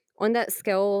like on that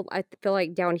scale. I feel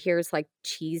like down here is like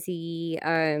cheesy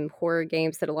horror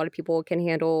games that a lot of people can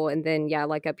handle, and then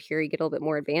like up here you get a little bit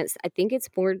more advanced. I think it's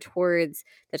more towards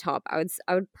the top. I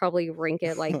would probably rank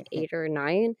it like 8 or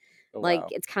 9. Oh, like wow.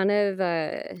 it's kind of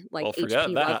like Well, forget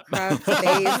HP that. Lovecraft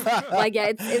based. Like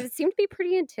it seemed to be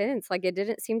pretty intense. Like it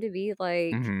didn't seem to be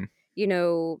like you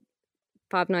know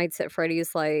Five Nights at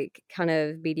Freddy's like kind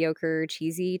of mediocre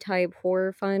cheesy type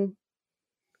horror fun.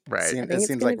 Right. It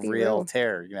seems like real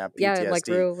terror. You have PTSD. Yeah, like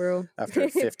real. After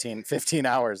 15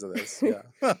 hours of this. Yeah.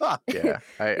 Yeah.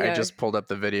 I just pulled up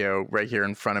the video right here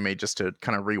in front of me just to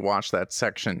kind of rewatch that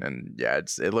section, and yeah,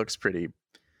 it looks pretty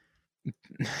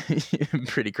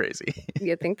crazy.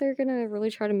 You think they're gonna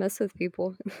really try to mess with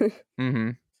people?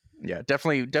 Yeah,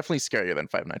 definitely scarier than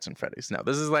Five Nights at Freddy's. No,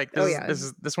 this is like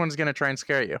this one's gonna try and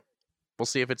scare you. We'll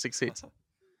see if it succeeds.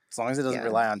 As long as it doesn't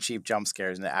rely on cheap jump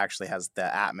scares and it actually has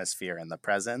the atmosphere and the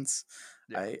presence.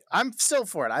 Yeah. I'm still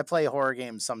for it. I play horror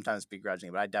games sometimes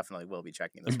begrudgingly, but I definitely will be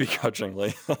checking this.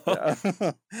 Begrudgingly.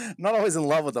 Not always in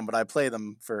love with them, but I play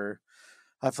them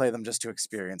just to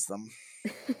experience them.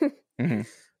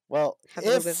 Well, have a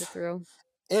little bit of a thrill.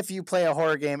 If you play a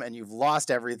horror game and you've lost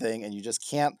everything and you just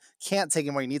can't take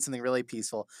anymore, you need something really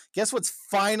peaceful. Guess what's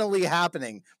finally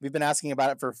happening? We've been asking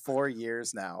about it for 4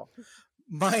 years now.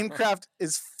 Minecraft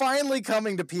is finally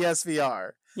coming to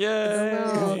PSVR. Yay!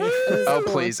 Oh,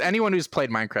 please. Anyone who's played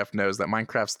Minecraft knows that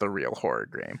Minecraft's the real horror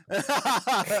game.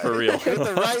 For real. With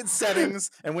the right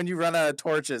settings, and when you run out of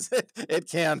torches, it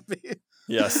can be.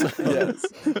 Yes. Yes.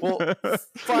 Well,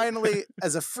 finally,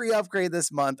 as a free upgrade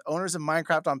this month, owners of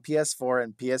Minecraft on PS4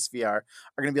 and PSVR are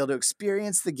going to be able to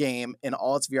experience the game in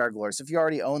all its VR glory. So if you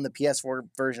already own the PS4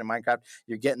 version of Minecraft,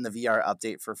 you're getting the VR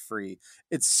update for free.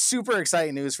 It's super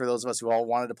exciting news for those of us who all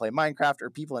wanted to play Minecraft, or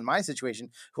people in my situation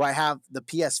who I have the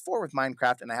PS4 with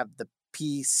Minecraft and I have the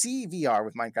PC VR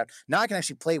with Minecraft. Now I can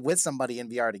actually play with somebody in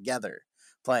VR together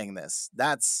playing this.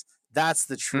 That's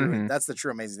the true that's the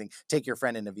true amazing thing. Take your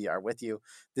friend into VR with you.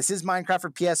 This is Minecraft for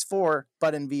PS4,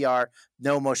 but in VR,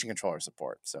 no motion controller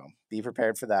support. So be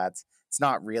prepared for that. It's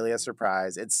not really a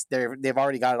surprise. They've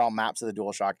already got it all mapped to the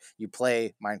DualShock. You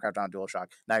play Minecraft on a DualShock.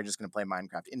 Now you're just going to play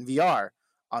Minecraft in VR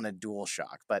on a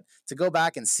DualShock. But to go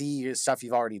back and see your stuff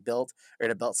you've already built, or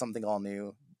to build something all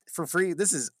new for free,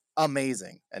 this is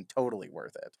amazing and totally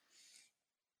worth it.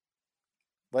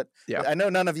 But yeah. I know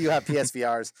none of you have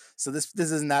PSVRs, so this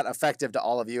isn't that effective to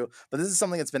all of you. But this is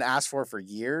something that's been asked for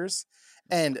years,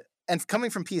 and coming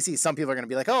from PC, some people are going to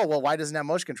be like, "Oh, well, why doesn't it have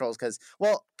motion controls?" Because,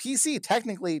 well, PC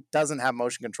technically doesn't have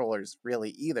motion controllers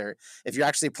really either. If you're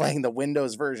actually playing the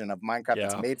Windows version of Minecraft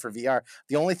that's made for VR,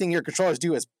 the only thing your controllers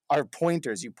do are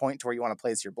pointers. You point to where you want to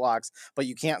place your blocks, but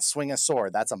you can't swing a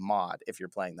sword. That's a mod if you're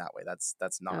playing that way. That's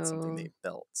not something they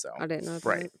built. So I didn't know that.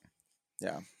 Right.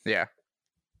 Yeah.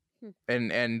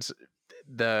 And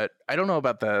I don't know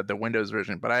about the Windows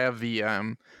version, but I have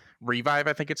the Revive,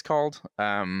 I think it's called,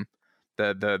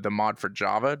 the mod for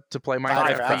Java to play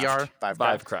Minecraft VR.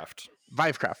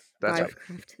 Vivecraft. That's right.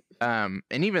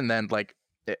 And even then, like,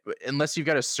 unless you've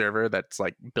got a server that's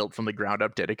like built from the ground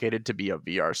up, dedicated to be a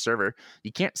VR server,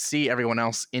 you can't see everyone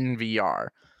else in VR.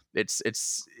 It's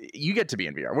you get to be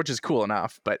in VR, which is cool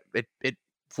enough, but it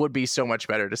would be so much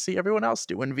better to see everyone else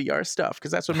doing VR stuff,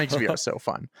 because that's what makes VR so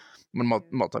fun when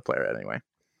multiplayer anyway.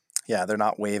 Yeah, they're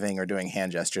not waving or doing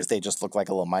hand gestures. They just look like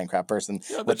a little Minecraft person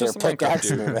with their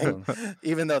pickaxe moving.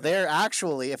 Even though they're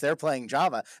actually, if they're playing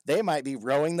Java, they might be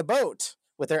rowing the boat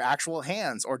with their actual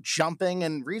hands, or jumping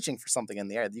and reaching for something in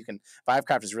the air.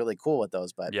 Vivecraft is really cool with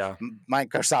those, but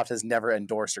Microsoft has never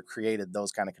endorsed or created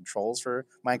those kind of controls for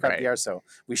Minecraft VR, so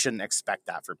we shouldn't expect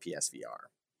that for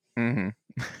PSVR.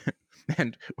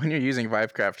 And when you're using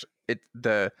Vivecraft,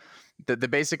 the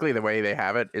basically the way they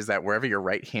have it is that wherever your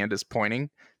right hand is pointing,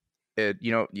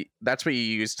 that's what you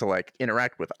use to like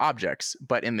interact with objects.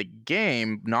 But in the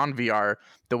game, non-VR,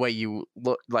 the way you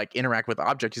interact with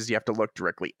objects is you have to look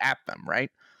directly at them, right?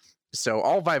 So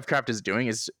all Vivecraft is doing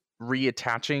is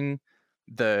reattaching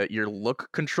your look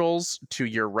controls to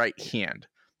your right hand.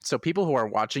 So people who are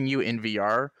watching you in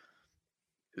VR,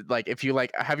 like if you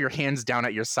like have your hands down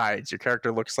at your sides, your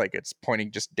character looks like it's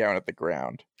pointing just down at the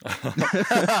ground.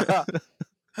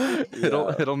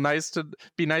 It'll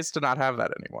be nice to not have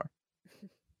that anymore.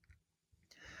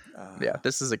 Yeah,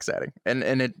 this is exciting, and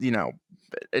it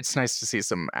it's nice to see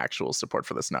some actual support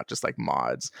for this, not just like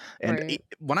mods. And Right.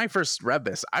 when I first read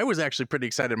this, I was actually pretty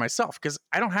excited myself because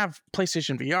I don't have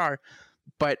PlayStation VR,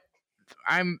 but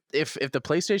if the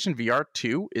PlayStation VR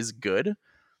 2 is good,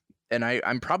 and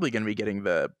I'm probably going to be getting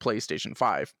the PlayStation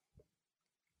 5.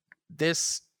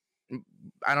 This,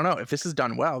 I don't know if this is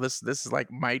done well. This is like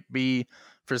might be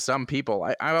for some people.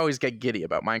 I always get giddy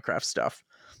about Minecraft stuff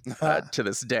to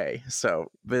this day. So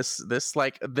this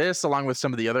along with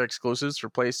some of the other exclusives for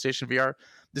PlayStation VR,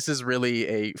 this is really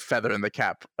a feather in the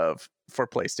cap for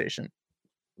PlayStation.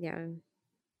 Yeah.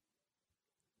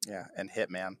 Yeah, and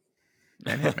Hitman.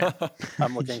 And Hitman.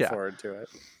 I'm looking Yeah. forward to it.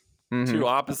 Mhm. Two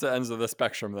opposite ends of the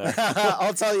spectrum there.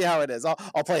 I'll tell you how it is. I'll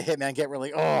play Hitman, get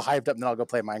really hyped up, and then I'll go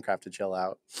play Minecraft to chill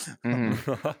out.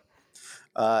 Mhm.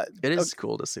 It is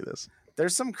cool to see this.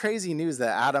 There's some crazy news that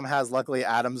Adam has. Luckily,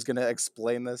 Adam's going to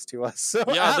explain this to us. So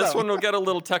Yeah, this Adam. one will get a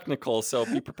little technical, so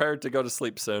be prepared to go to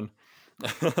sleep soon.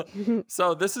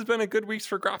 So this has been a good week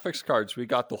for graphics cards. We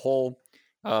got the whole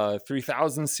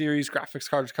 3000 series graphics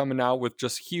cards coming out with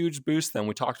just huge boosts. Then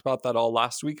we talked about that all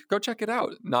last week. Go check it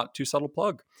out. Not too subtle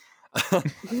plug.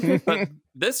 But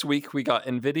this week we got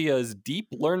NVIDIA's deep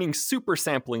learning super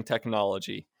sampling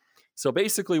technology. So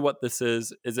basically what this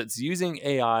is it's using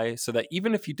AI so that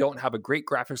even if you don't have a great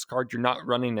graphics card, you're not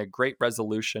running a great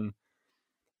resolution,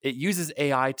 it uses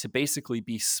AI to basically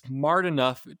be smart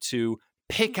enough to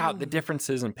pick out the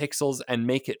differences in pixels and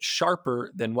make it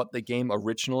sharper than what the game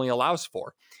originally allows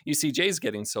for. You see, Jay's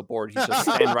getting so bored, he's just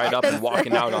standing right up and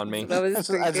walking out on me. That was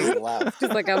I just freaking. laughed.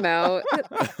 Just like I'm out.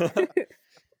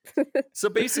 So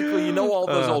basically, all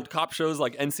those old cop shows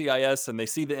like NCIS, and they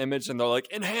see the image and they're like,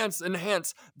 enhance.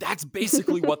 That's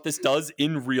basically what this does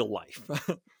in real life.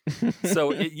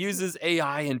 So it uses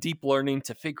AI and deep learning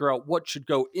to figure out what should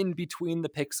go in between the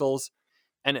pixels,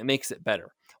 and it makes it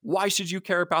better. Why should you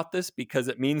care about this? Because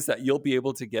it means that you'll be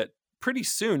able to get pretty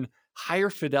soon higher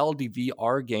fidelity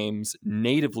VR games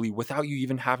natively without you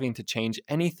even having to change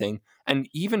anything. And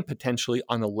even potentially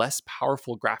on a less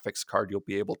powerful graphics card, you'll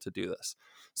be able to do this.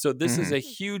 So this is a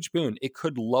huge boon. It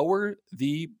could lower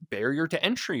the barrier to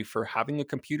entry for having a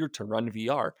computer to run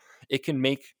VR. It can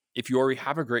make, if you already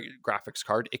have a great graphics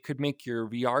card, it could make your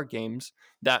VR games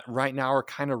that right now are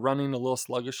kind of running a little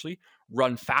sluggishly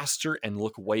run faster and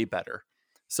look way better.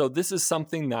 So this is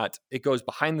something that it goes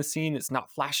behind the scene. It's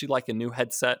not flashy like a new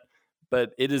headset,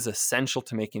 but it is essential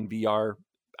to making VR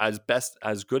as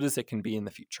good as it can be in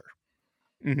the future.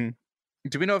 Mm-hmm.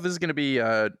 Do we know if this is going to be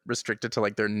restricted to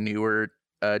like their newer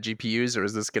GPUs, or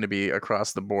is this going to be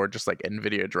across the board, just like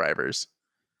NVIDIA drivers?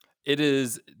 It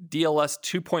is DLS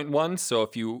 2.1. So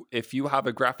if you have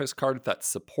a graphics card that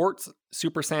supports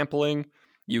super sampling,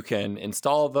 you can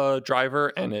install the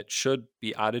driver and it should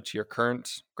be added to your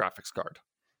current graphics card.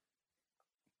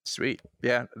 Sweet.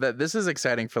 Yeah, this is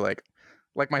exciting for like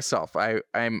myself.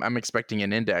 I'm expecting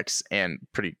an Index, and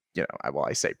pretty,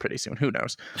 I say pretty soon. Who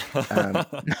knows?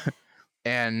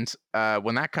 And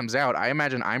when that comes out, I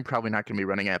imagine I'm probably not going to be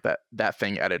running at that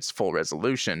thing at its full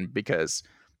resolution, because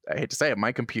I hate to say it,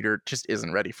 my computer just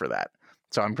isn't ready for that.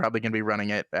 So I'm probably going to be running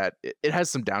it at, it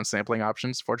has some downsampling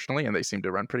options, fortunately, and they seem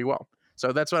to run pretty well.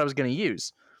 So that's what I was going to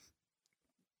use.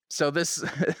 So this,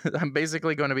 I'm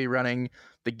basically going to be running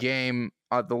the game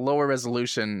at the lower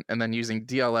resolution and then using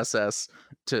DLSS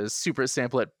to super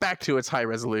sample it back to its high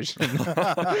resolution.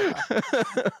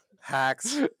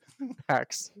 Hacks.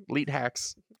 Elite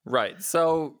hacks. Right.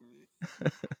 So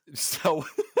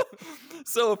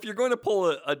if you're going to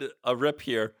pull a rip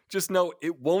here, just know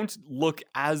it won't look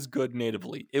as good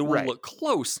natively. It will look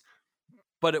close,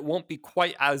 but it won't be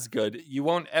quite as good. You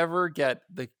won't ever get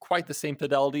quite the same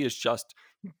fidelity as just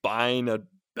buying a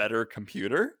better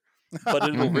computer, but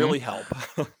it'll really help.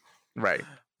 Right.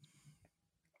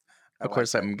 Of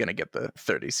course, I'm going to get the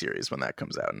 30 series when that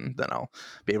comes out, and then I'll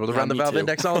be able to run the Valve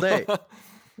Index all day.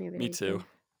 Me too.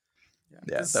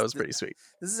 Yeah, that was pretty sweet.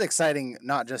 This is exciting,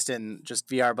 not just in just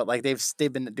VR, but like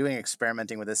they've been doing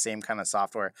experimenting with the same kind of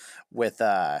software with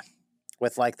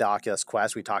with like the Oculus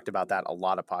Quest. We talked about that a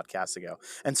lot of podcasts ago.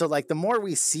 And so like the more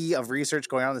we see of research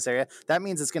going on in this area, that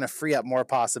means it's going to free up more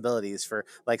possibilities for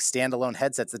like standalone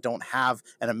headsets that don't have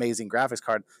an amazing graphics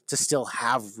card to still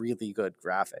have really good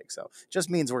graphics. So it just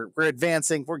means we're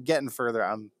advancing, we're getting further.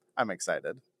 I'm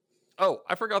excited. Oh,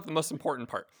 I forgot the most important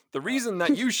part. The reason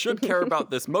that you should care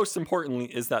about this most importantly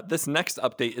is that this next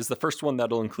update is the first one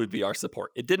that'll include VR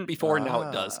support. It didn't before, now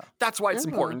it does. That's why it's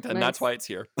important, and that's why it's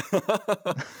here.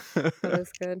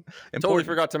 That's good. Totally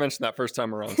forgot to mention that first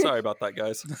time around. Sorry about that,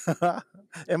 guys.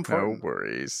 Important. No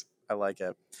worries. I like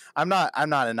it. I'm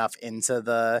not enough into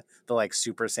the like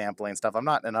super sampling stuff. I'm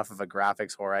not enough of a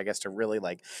graphics whore, I guess, to really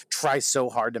like try so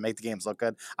hard to make the games look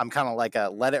good. I'm kind of like a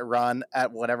let it run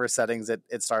at whatever settings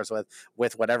it starts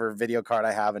with whatever video card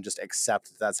I have, and just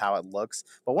accept that's how it looks.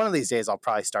 But one of these days I'll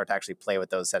probably start to actually play with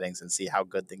those settings and see how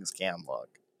good things can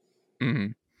look.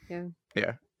 Mm-hmm.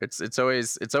 Yeah. It's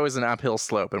always an uphill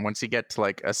slope, and once you get to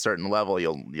like a certain level,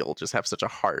 you'll just have such a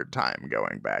hard time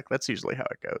going back. That's usually how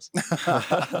it goes.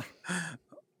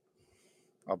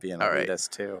 I'll be an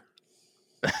elitist too.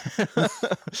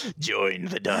 Join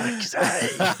the dark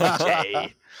side,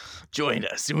 Jay. Join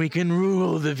us, and we can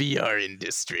rule the VR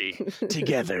industry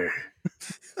together.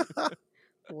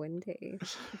 One day.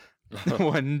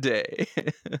 One day.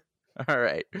 All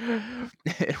right.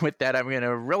 With that, I'm going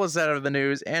to roll us out of the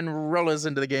news and roll us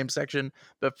into the game section.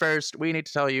 But first, we need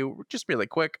to tell you just really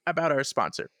quick about our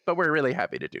sponsor, but we're really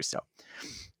happy to do so.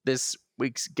 This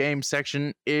week's game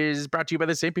section is brought to you by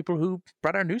the same people who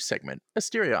brought our news segment,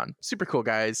 Asterion. Super cool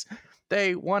guys.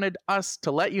 They wanted us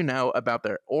to let you know about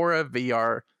their Aura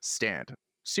VR stand.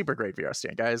 Super great VR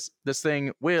stand, guys. This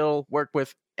thing will work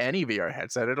with any VR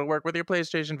headset. It'll work with your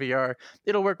PlayStation VR.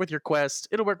 It'll work with your Quest.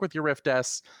 It'll work with your Rift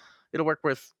S. It'll work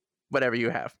with whatever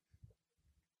you have.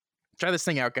 Try this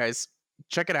thing out, guys.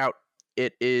 Check it out.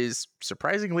 It is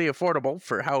surprisingly affordable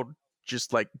for how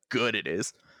just like good it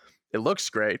is. It looks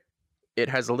great. It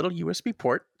has a little USB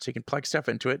port, so you can plug stuff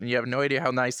into it, and you have no idea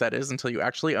how nice that is until you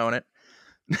actually own it.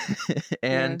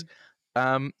 And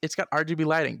it's got RGB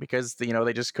lighting because they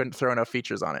just couldn't throw enough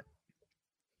features on it.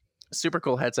 Super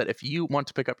cool headset. If you want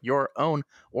to pick up your own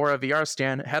Aura VR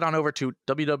stand, head on over to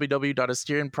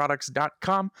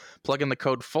www.asterianproducts.com, plug in the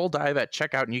code FULLDIVE at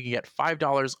checkout, and you can get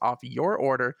 $5 off your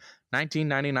order,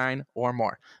 $19.99 or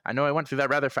more. I know I went through that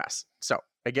rather fast. So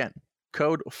again,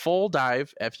 code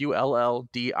FULLDIVE,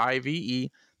 FULLDIVE,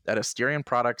 at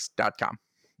asterianproducts.com.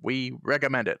 We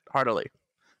recommend it heartily.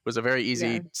 It was a very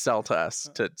easy sell to us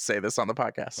to say this on the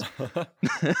podcast.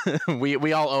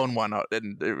 we all own one,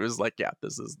 and it was like, yeah,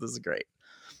 this is great.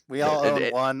 We all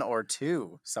own one or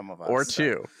two, some of us. Or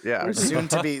two, yeah. We're soon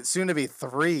to be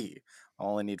 3. I'll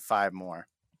only need 5 more.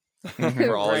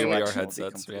 For all your VR Collection will be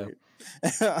headsets, complete.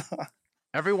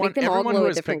 Everyone Make them all who glow a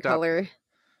has different picked color.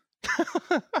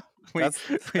 up.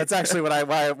 That's actually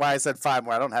why I said 5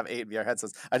 more. I don't have 8 VR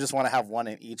headsets. I just want to have one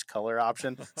in each color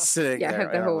option sitting there.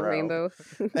 Have the in a whole row. rainbow.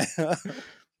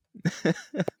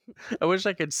 I wish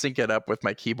I could sync it up with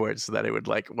my keyboard so that it would,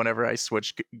 like, whenever I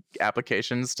switch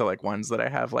applications to like ones that I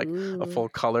have like a full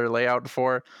color layout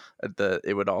for,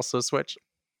 it would also switch.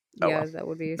 Yeah, that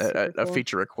would be super a cool.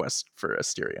 feature request for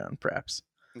Asterion, perhaps.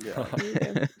 Yeah.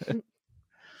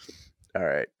 All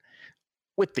right.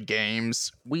 With the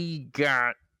games, we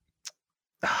got...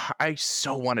 I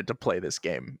so wanted to play this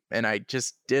game, and I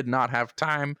just did not have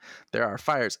time. There are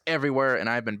fires everywhere, and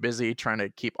I've been busy trying to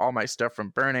keep all my stuff from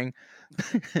burning.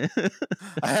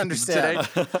 I understand.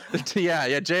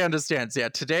 Yeah, Jay understands. Yeah,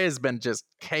 today has been just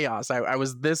chaos. I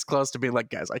was this close to being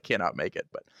like, guys, I cannot make it,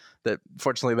 but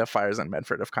fortunately the fires in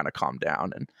Medford have kind of calmed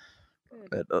down, and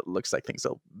it looks like things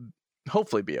will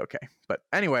hopefully be okay. But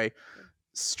anyway,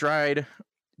 Stride,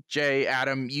 Jay,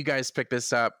 Adam, you guys picked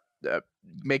this up.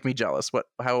 Make me jealous.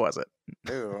 How was it?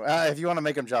 Ooh, if you want to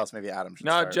make him jealous, maybe Adam should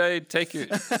start. Jay,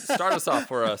 start us off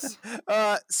for us.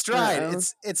 Stride.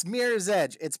 It's Mirror's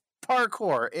Edge. It's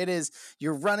parkour. It is,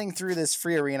 you're running through this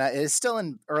free arena. It is still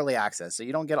in early access, so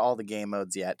you don't get all the game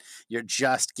modes yet. You're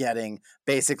just getting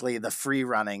basically the free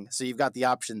running. So you've got the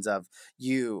options of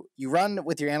you run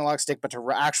with your analog stick, but to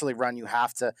actually run, you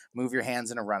have to move your hands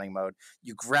in a running mode.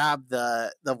 You grab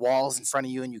the walls in front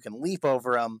of you and you can leap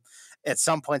over them. At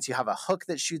some points, you have a hook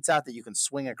that shoots out that you can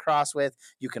swing across with.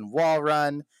 You can wall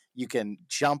run. You can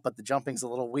jump, but the jumping's a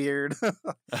little weird.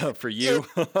 For you?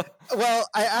 Well,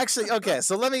 I actually, okay,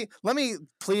 so let me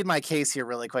plead my case here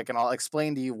really quick, and I'll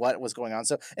explain to you what was going on.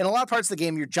 So in a lot of parts of the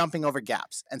game, you're jumping over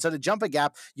gaps. And so to jump a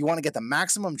gap, you want to get the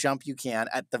maximum jump you can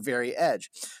at the very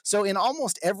edge. So in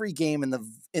almost every game in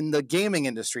the gaming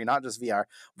industry, not just VR,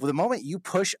 the moment you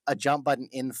push a jump button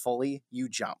in fully, you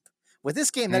jump. With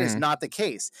this game, that is Mhm. not the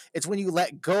case. It's when you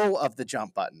let go of the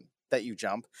jump button that you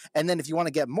jump. And then if you want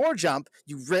to get more jump,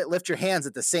 you lift your hands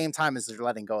at the same time as you're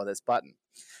letting go of this button,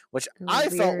 which Oh, I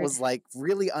felt weird. was like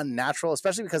really unnatural,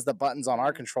 especially because the buttons on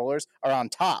our controllers are on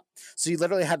top. So you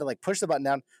literally had to like push the button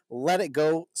down, let it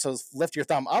go. So lift your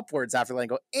thumb upwards after letting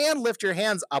go and lift your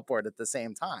hands upward at the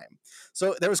same time.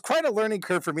 So there was quite a learning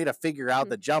curve for me to figure out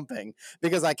the jumping,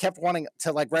 because I kept wanting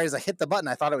to, like, right as I hit the button,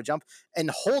 I thought it would jump,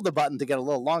 and hold the button to get a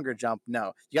little longer jump.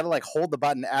 No, you got to like hold the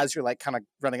button as you're like kind of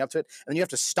running up to it. And then you have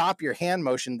to stop your hand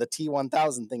motion, the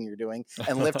T1000 thing you're doing,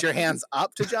 and lift your hands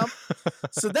up to jump.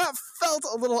 So that felt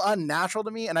a little unnatural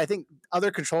to me. And I think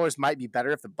other controllers might be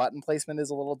better if the button placement is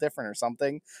a little different or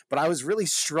something. But I was really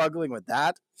struggling with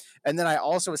that. And then I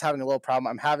also was having a little problem.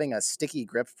 I'm having a sticky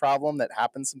grip problem that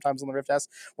happens sometimes on the Rift S,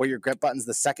 where your grip buttons,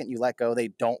 the second you let go, they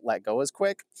don't let go as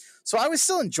quick. So I was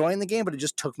still enjoying the game, but it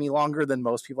just took me longer than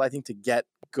most people, I think, to get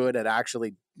good at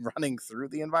actually running through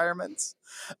the environments.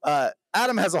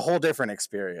 Adam has a whole different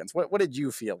experience. What did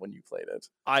you feel when you played it?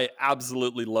 I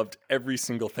absolutely loved every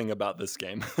single thing about this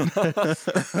game.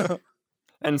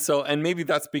 And maybe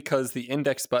that's because the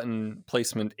index button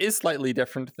placement is slightly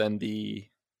different than the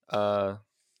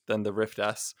Rift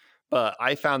S, but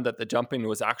I found that the jumping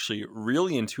was actually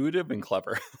really intuitive and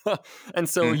clever. And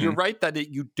so you're right that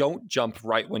you don't jump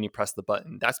right when you press the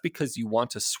button. That's because you want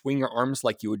to swing your arms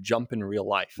like you would jump in real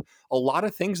life. A lot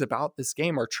of things about this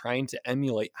game are trying to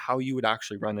emulate how you would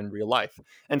actually run in real life.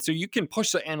 And so you can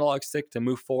push the analog stick to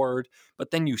move forward,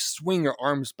 but then you swing your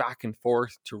arms back and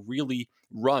forth to really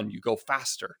run. You go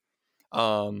faster.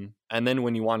 And then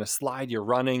when you want to slide, you're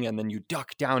running, and then you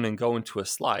duck down and go into a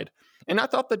slide. And I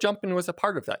thought the jumping was a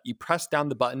part of that. You press down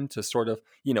the button to sort of,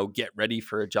 get ready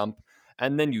for a jump.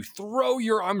 And then you throw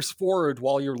your arms forward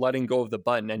while you're letting go of the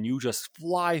button, and you just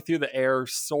fly through the air,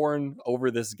 soaring over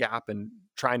this gap and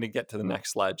trying to get to the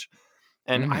next ledge.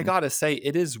 And I gotta say,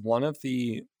 it is one of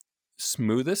the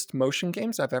smoothest motion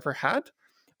games I've ever had.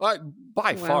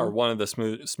 By far one of the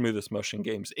smoothest motion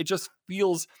games. It just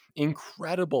feels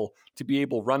incredible to be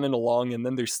able running along, and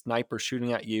then there's snipers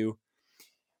shooting at you.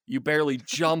 You barely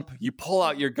jump, you pull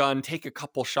out your gun, take a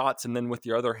couple shots, and then with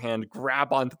your other hand,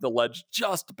 grab onto the ledge,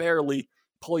 just barely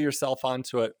pull yourself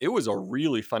onto it. It was a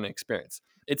really fun experience.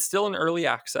 It's still in early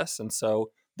access, and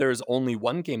so there's only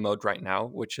one game mode right now,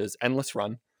 which is Endless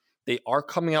Run. They are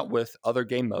coming out with other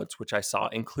game modes, which I saw,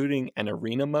 including an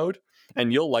arena mode.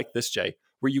 And you'll like this, Jay,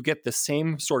 where you get the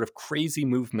same sort of crazy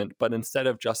movement, but instead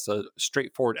of just a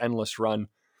straightforward endless run,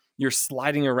 you're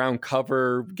sliding around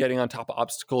cover, getting on top of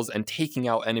obstacles, and taking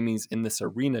out enemies in this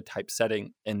arena type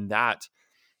setting. And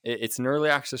it's in early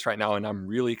access right now, and I'm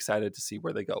really excited to see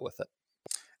where they go with it.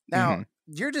 Now,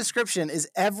 your description is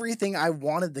everything I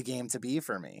wanted the game to be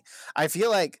for me. I feel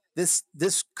like this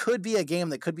could be a game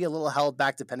that could be a little held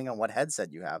back depending on what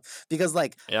headset you have, because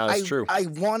that's true. I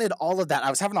wanted all of that. I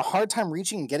was having a hard time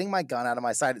reaching and getting my gun out of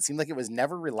my side. It seemed like it was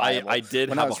never reliable. I did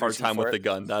have a hard time with the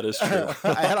gun. That is true.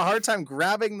 I had a hard time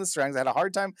grabbing the strings. I had a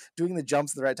hard time doing the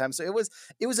jumps at the right time. So it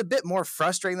was a bit more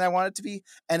frustrating than I wanted it to be.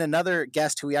 And another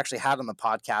guest who we actually had on the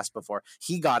podcast before,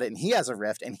 he got it and he has a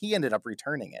Rift and he ended up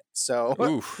returning it.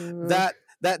 So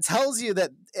that tells you that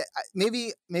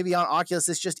maybe on Oculus,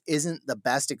 this just isn't the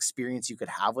best experience you could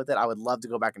have with it. I would love to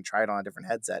go back and try it on a different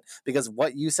headset, because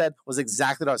what you said was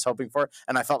exactly what I was hoping for.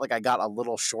 And I felt like I got a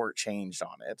little shortchanged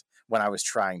on it when I was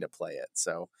trying to play it.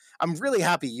 So I'm really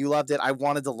happy you loved it. I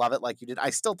wanted to love it like you did. I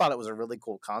still thought it was a really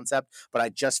cool concept, but I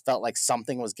just felt like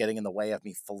something was getting in the way of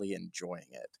me fully enjoying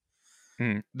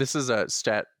it. This is a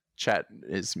chat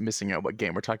is missing out what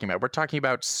game we're talking about. We're talking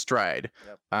about Stride.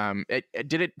 Yep.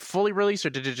 Did it fully release,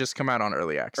 or did it just come out on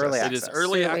early access? It is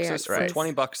early access for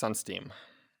 $20 on Steam.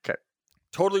 Okay.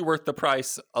 Totally worth the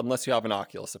price unless you have an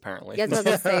Oculus, apparently. Yeah, I was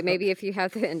about to say, maybe if you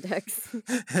have the Index.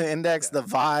 The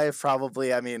Vive,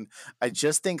 probably. I mean, I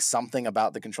just think something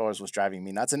about the controllers was driving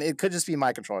me nuts. And it could just be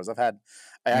my controllers. I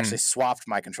actually swapped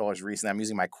my controllers recently. I'm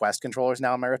using my Quest controllers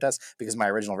now on my Rift S, because my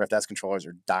original Rift S controllers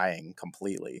are dying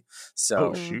completely.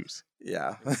 So, shoot.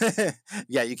 Yeah.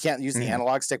 Yeah, you can't use the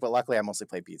analog stick, but luckily I mostly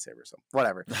play Beat Saber, so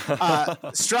whatever.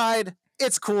 Stride,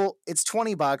 it's cool. It's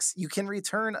 $20. You can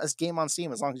return a game on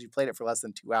Steam as long as you played it for less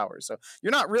than 2 hours. So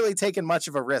you're not really taking much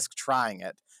of a risk trying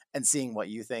it and seeing what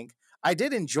you think. I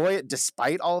did enjoy it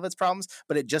despite all of its problems,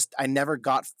 but I never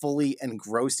got fully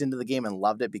engrossed into the game and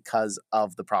loved it because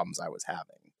of the problems I was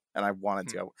having. And I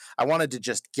wanted to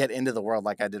just get into the world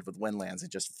like I did with Windlands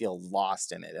and just feel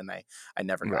lost in it. And I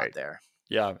never got there.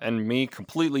 Yeah, and me,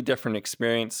 completely different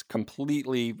experience,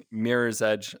 completely Mirror's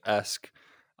Edge-esque.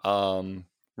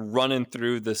 running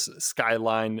through this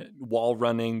skyline, wall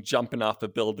running, jumping off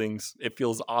of buildings. It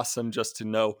feels awesome just to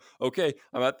know, okay,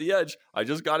 I'm at the edge. I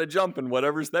just got to jump, and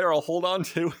whatever's there, I'll hold on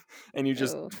to. And you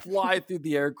just fly through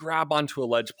the air, grab onto a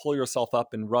ledge, pull yourself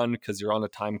up, and run because you're on a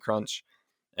time crunch.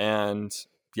 And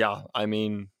yeah, I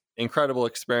mean, incredible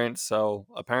experience. So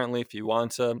apparently, if you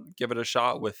want to give it a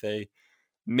shot with a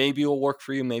maybe it'll work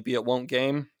for you, maybe it won't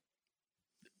game,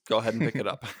 go ahead and pick it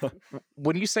up.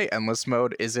 When you say endless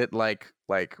mode, is it like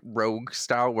Rogue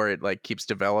style where it like keeps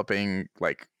developing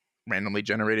like randomly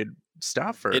generated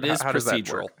stuff, or it is how does that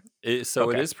procedural. work? It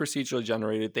is procedurally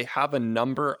generated. They have a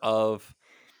number of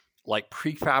like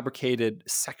prefabricated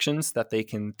sections that they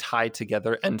can tie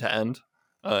together end to end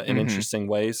in interesting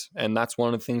ways, and that's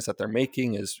one of the things that they're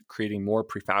making is creating more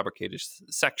prefabricated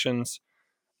sections.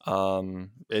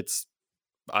 It's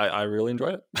I really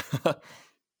enjoy it.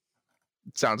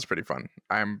 Sounds pretty fun.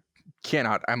 I'm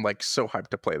like so hyped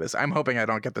to play this. I'm hoping I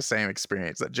don't get the same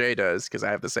experience that Jay does because I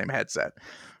have the same headset.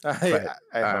 I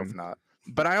hope not.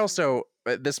 But I also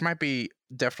this might be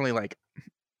definitely like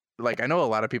I know a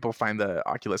lot of people find the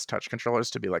Oculus Touch controllers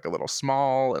to be like a little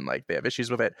small and like they have issues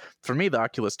with it. For me, the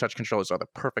Oculus Touch controllers are the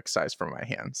perfect size for my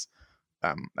hands.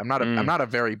 I'm not a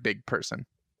very big person.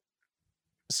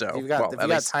 So if you've got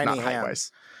tiny hands,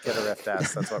 get a Rift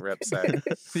S. That's what Rip said.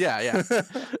 yeah.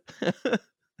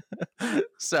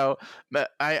 So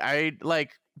I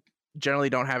like generally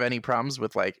don't have any problems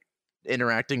with like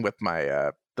interacting with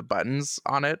my the buttons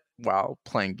on it while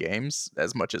playing games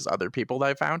as much as other people that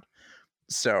I found.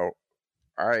 So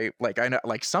I know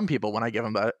like some people, when I give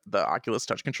them the Oculus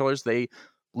Touch controllers, they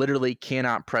literally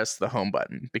cannot press the home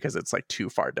button because it's like too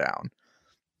far down.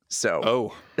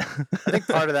 So I think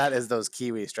part of that is those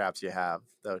Kiwi straps you have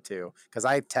though too, because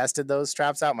I tested those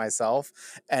straps out myself,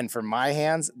 and for my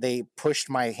hands they pushed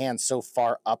my hands so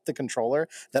far up the controller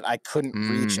that I couldn't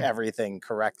reach everything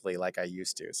correctly like I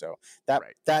used to. So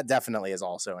that definitely is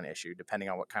also an issue depending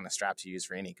on what kind of straps you use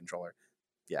for any controller.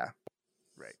 Yeah,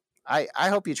 right. I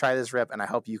hope you try this, Rip, and I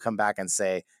hope you come back and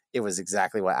say it was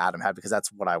exactly what Adam had, because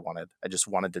that's what I wanted. I just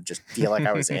wanted to just feel like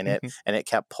I was in it, and it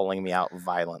kept pulling me out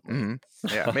violently.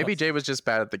 Yeah, maybe Jay was just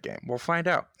bad at the game. We'll find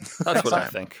out. That's what I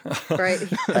think. Right.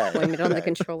 Blame it on the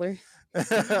controller.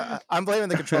 I'm blaming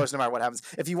the controllers no matter what happens.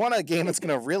 If you want a game that's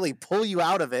going to really pull you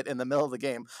out of it in the middle of the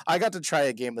game, I got to try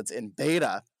a game that's in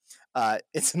beta.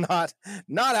 It's not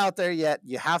out there yet.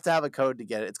 You have to have a code to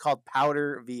get it. It's called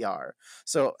Powder VR.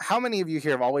 So how many of you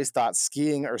here have always thought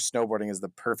skiing or snowboarding is the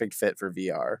perfect fit for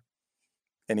VR?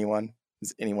 Anyone?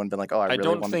 Has anyone been like, oh, I really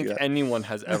don't want think to do that? anyone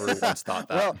has ever once thought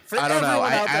that. Well, I don't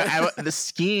know. The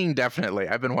skiing, definitely.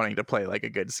 I've been wanting to play like a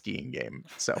good skiing game.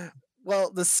 So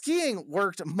well, the skiing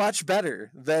worked much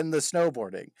better than the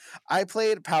snowboarding. I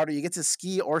played Powder. You get to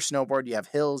ski or snowboard. You have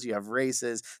hills. You have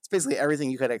races. It's basically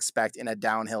everything you could expect in a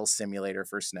downhill simulator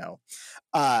for snow.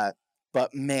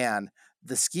 But man,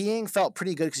 the skiing felt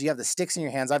pretty good because you have the sticks in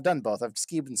your hands. I've done both. I've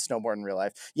skied and snowboarded in real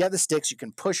life. You have the sticks. You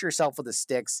can push yourself with the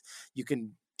sticks. You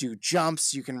can do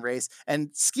jumps. You can race.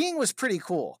 And skiing was pretty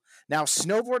cool. Now,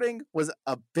 snowboarding was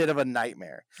a bit of a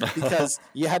nightmare because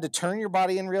you had to turn your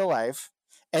body in real life,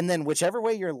 and then whichever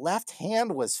way your left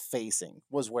hand was facing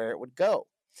was where it would go.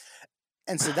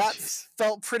 And so that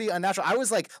felt pretty unnatural. I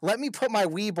was like, let me put my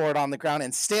Wii board on the ground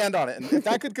and stand on it. And if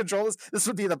I could control this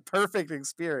would be the perfect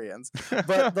experience.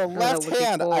 But the left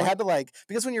hand, I had to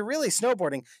because when you're really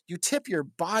snowboarding, you tip your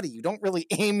body. You don't really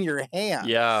aim your hand.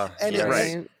 Yeah. And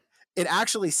yes. It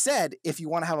actually said, if you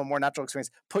want to have a more natural experience,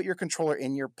 put your controller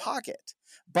in your pocket.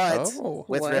 But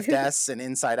with Rift S and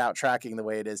inside out tracking the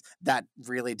way it is, that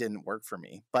really didn't work for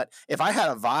me. But if I had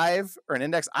a Vive or an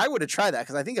Index, I would have tried that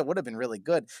because I think it would have been really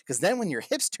good. Because then when your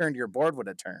hips turned, your board would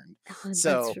have turned.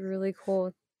 So that's really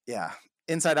cool. Yeah.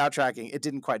 Inside out tracking, it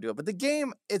didn't quite do it. But the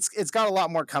game, it's got a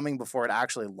lot more coming before it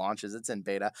actually launches. It's in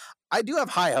beta. I do have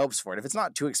high hopes for it. If it's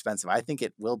not too expensive, I think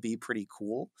it will be pretty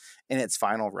cool in its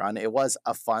final run. It was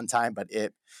a fun time, but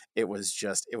it was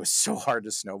so hard to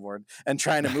snowboard and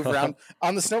trying to move around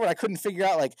on the snowboard. I couldn't figure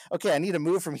out okay, I need to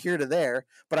move from here to there,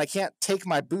 but I can't take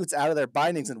my boots out of their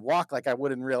bindings and walk like I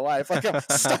would in real life. Like I'm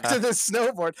stuck to this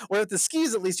snowboard. Where with the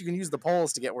skis, at least you can use the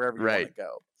poles to get wherever you want to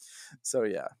go. So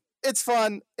yeah. It's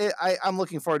fun. I'm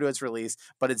looking forward to its release,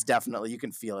 but it's definitely, you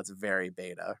can feel it's very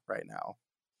beta right now.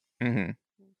 Mm-hmm.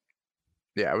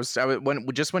 Yeah,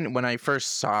 when I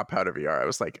first saw Powder VR, I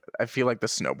was like, I feel like the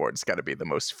snowboard's got to be the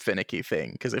most finicky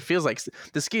thing because it feels like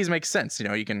the skis make sense. You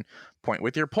know, you can point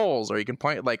with your poles, or you can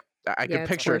point I can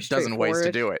picture a dozen ways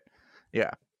to do it. Yeah,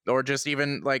 or just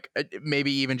even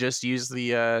maybe even just use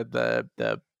the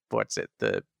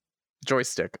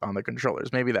joystick on the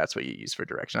controllers. Maybe that's what you use for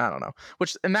direction. I don't know.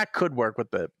 And that could work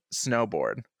with the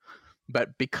snowboard,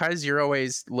 but because you're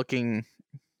always looking,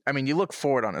 I mean, you look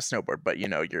forward on a snowboard, but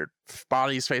your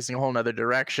body's facing a whole nother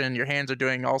direction. Your hands are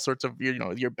doing all sorts of,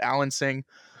 you're balancing.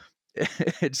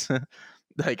 It's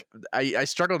like I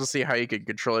struggle to see how you can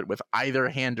control it with either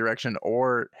hand direction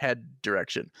or head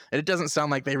direction, and it doesn't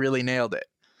sound like they really nailed it.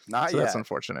 Not So yet. that's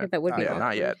unfortunate. That would be Yeah,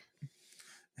 not yet.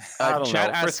 I don't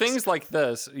Chat know. For asks- things like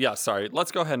this, yeah, sorry.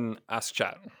 Let's go ahead and ask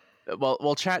chat.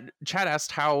 Well, chat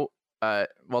asked how.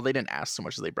 Well, they didn't ask so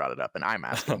much as they brought it up, and I'm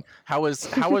asking how was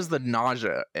the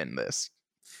nausea in this?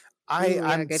 Ooh, yeah,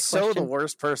 I'm good so the question.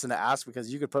 worst person to ask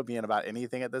because you could put me in about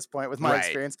anything at this point with my Right.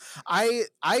 experience. I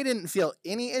didn't feel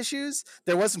any issues.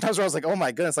 There was some times where I was like, oh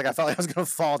my goodness, like I felt like I was going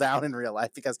to fall down in real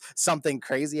life because something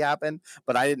crazy happened,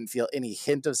 but I didn't feel any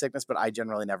hint of sickness, but I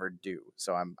generally never do.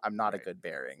 So I'm not a Right. good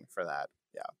bearing for that.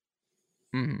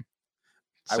 Yeah. Mm-hmm.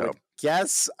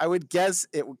 I would guess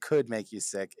it could make you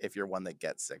sick if you're one that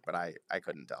gets sick, but I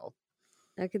couldn't tell.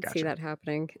 I could see Gotcha. that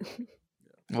happening.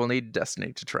 We'll need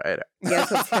Destiny to try it out. Yeah,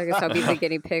 so I guess I'll be the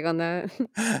guinea pig on that.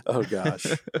 Oh gosh.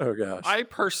 Oh gosh. I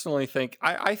personally think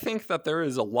I think that there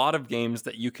is a lot of games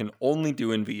that you can only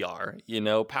do in VR.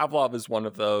 Pavlov is one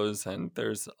of those, and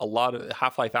there's a lot of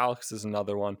Half-Life Alyx is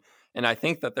another one. And I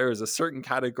think that there is a certain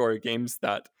category of games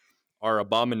that are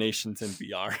abominations in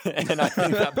VR. And I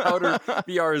think that Powder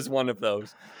VR is one of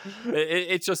those.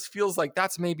 It just feels like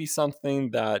that's maybe something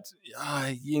that,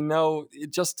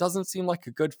 it just doesn't seem like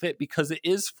a good fit because it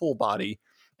is full body.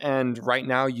 And right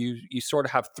now you sort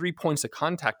of have 3 points of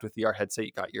contact with the VR headset.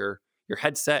 You got your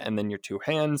headset and then your two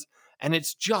hands. And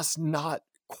it's just not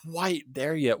quite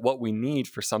there yet what we need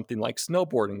for something like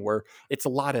snowboarding, where it's a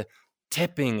lot of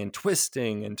tipping and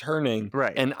twisting and turning.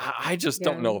 Right. And I just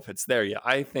don't Yeah. know if it's there yet.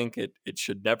 I think it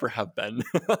should never have been.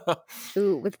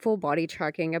 Ooh, with full body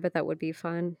tracking, I bet that would be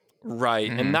fun. Right.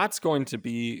 Mhm. And that's going to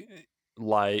be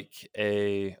like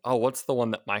what's the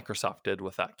one that Microsoft did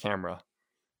with that camera?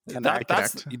 Kinect.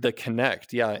 That's the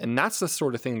Kinect. Yeah. And that's the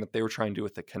sort of thing that they were trying to do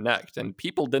with the Kinect. And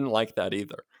people didn't like that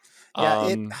either.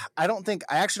 Yeah, I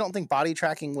actually don't think body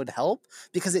tracking would help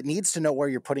because it needs to know where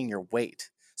you're putting your weight.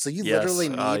 So you Yes, literally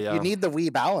need yeah. you need the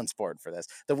Wii balance board for this.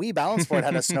 The Wii balance board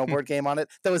had a snowboard game on it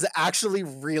that was actually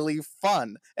really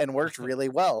fun and worked really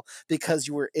well because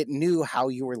it knew how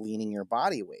you were leaning your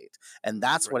body weight. And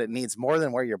that's what it needs more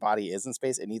than where your body is in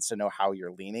space. It needs to know how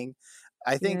you're leaning.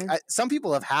 I think Yeah. some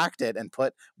people have hacked it and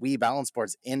put Wii balance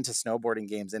boards into snowboarding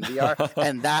games in VR,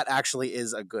 and that actually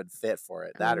is a good fit for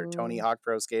it. That or Tony Oh, Hawk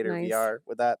Pro Skater nice. VR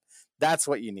with that. That's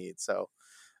what you need. So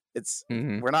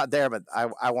Mhm. we're not there, but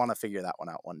I want to figure that one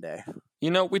out one day.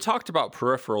 We talked about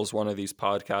Peripherals one of these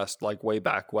podcasts like way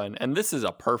back when, and this is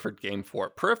a perfect game for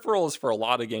it. Peripherals for a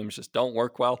lot of games just don't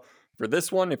work well. For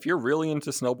this one, if you're really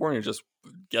into snowboarding and just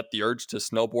get the urge to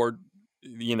snowboard,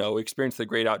 experience the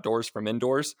great outdoors from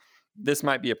indoors, this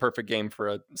might be a perfect game for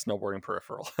a snowboarding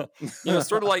peripheral.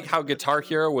 Sort of like how Guitar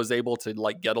Hero was able to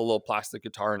get a little plastic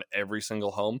guitar in every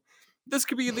single home. This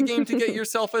could be the game to get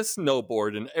yourself a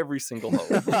snowboard in every single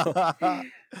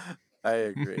home. I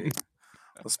agree.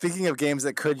 Well, speaking of games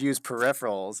that could use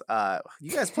peripherals,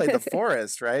 you guys played The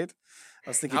Forest, right? I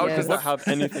was thinking, How Yeah. does that have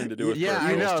anything to do with Yeah, peripherals,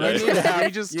 I know. Jay? You need to have-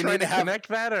 we just you tried need to to have- connect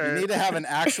that, or you need to have an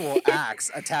actual axe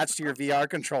attached to your VR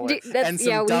controller Dude, that's- and some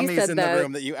yeah, when you dummies said in that- the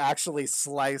room that you actually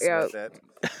slice Yeah. with it.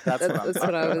 That's what I'm That's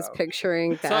what I talking was about.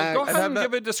 picturing. So That go ahead and that-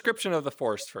 give a description of the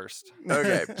forest first.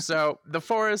 Okay, so The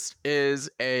Forest is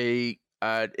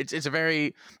it's a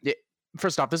very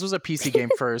first off, this was a PC game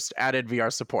first, added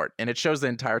VR support, and it shows the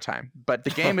entire time. But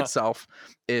the game itself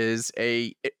is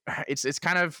it's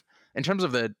kind of, in terms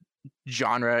of the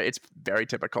genre, it's very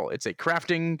typical. It's a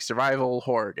crafting survival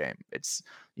horror game. It's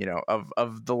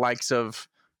of the likes of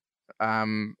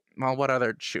well, what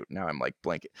other now I'm like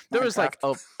blanking. There was like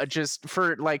just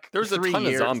for like There's a 3 ton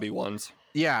years, of zombie ones.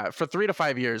 yeah, for 3 to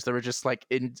 5 years, there were just like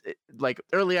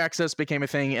early access became a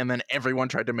thing, and then everyone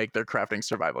tried to make their crafting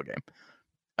survival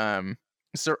game.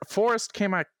 So Forest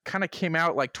came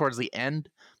out like towards the end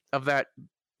of that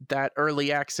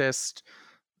early access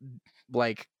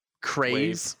like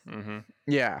craze. Mm-hmm.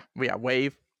 Yeah,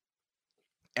 wave.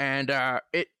 And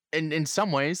it in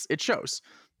some ways it shows.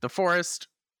 The Forest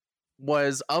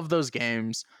was, of those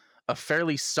games, a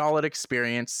fairly solid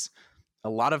experience. A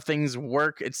lot of things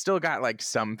work. It's still got like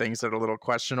some things that are a little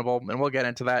questionable, and we'll get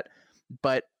into that.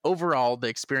 But overall, the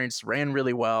experience ran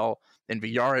really well. In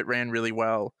VR, it ran really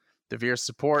well. The VR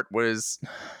support was,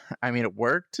 I mean, it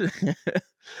worked.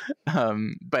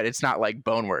 But it's not like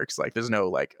Boneworks. Like there's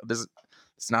no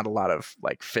it's not a lot of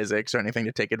like physics or anything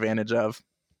to take advantage of.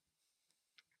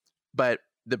 But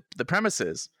the premise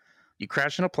is, you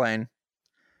crash in a plane.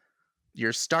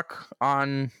 You're stuck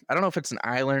on, I don't know if it's an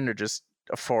island or just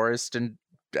a forest, and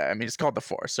I mean, it's called the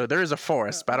forest, so there is a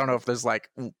forest, but I don't know if there's like,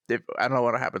 I don't know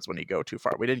what happens when you go too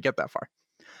far. We didn't get that far,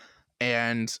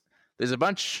 and there's a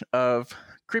bunch of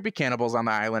creepy cannibals on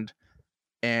the island.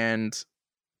 And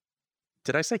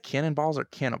did I say cannonballs or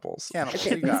cannibals? Cannibals.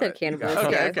 You said cannibals,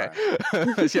 Okay.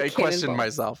 Yeah, I questioned Cannonballs.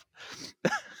 myself.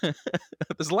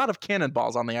 There's a lot of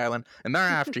cannonballs on the island, and they're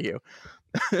after you.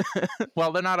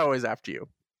 Well, they're not always after you.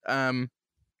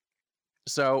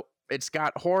 So it's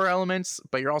got horror elements,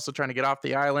 but you're also trying to get off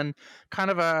the island. Kind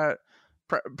of a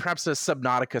perhaps a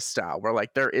Subnautica style, where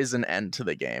like there is an end to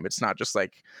the game. It's not just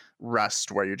like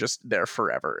Rust, where you're just there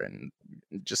forever and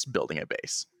just building a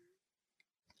base.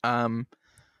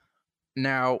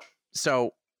 Now,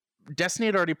 so Destiny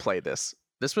had already played this.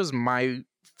 This was my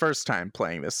first time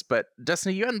playing this, but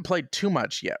Destiny, you hadn't played too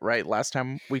much yet, right? Last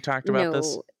time we talked about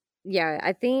this. Yeah,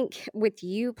 I think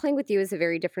playing with you is a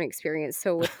very different experience.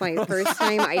 So with my first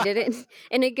time, I did it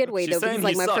in a good way She's though, because saying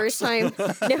like he my first time,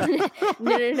 sucks.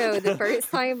 no. The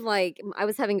first time, like I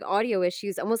was having audio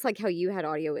issues, almost like how you had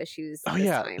audio issues. Oh this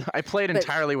yeah, time. I played But-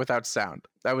 entirely without sound.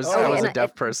 I was Oh, a and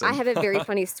deaf person. I have a very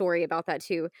funny story about that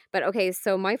too. But okay,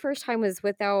 so my first time was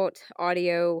without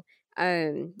audio.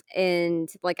 And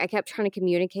like I kept trying to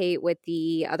communicate with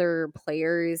the other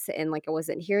players and like I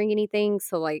wasn't hearing anything,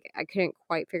 so like I couldn't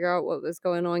quite figure out what was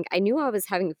going on. I knew I was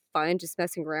having fun just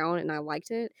messing around and I liked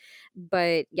it,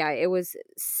 but yeah, it was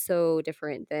so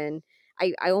different than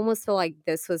I almost feel like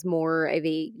this was more of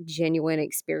a genuine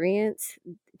experience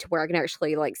to where I can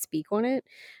actually like speak on it.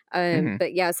 Mhm.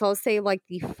 But yeah, so I'll say like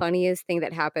the funniest thing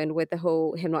that happened with the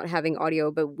whole him not having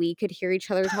audio, but we could hear each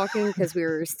other talking because we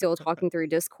were still talking through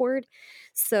Discord.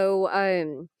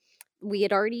 So we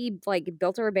had already like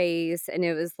built our base and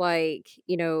it was like,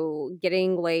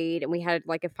 getting late and we had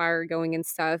like a fire going and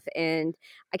stuff. And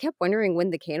I kept wondering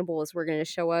when the cannibals were going to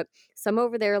show up. So I'm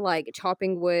over there like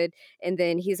chopping wood and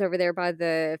then he's over there by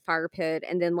the fire pit.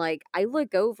 And then like I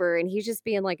look over and he's just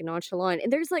being like nonchalant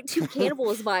and there's like two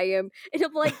cannibals by him. And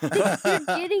I'm like, they're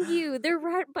getting you. They're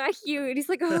right by you. And he's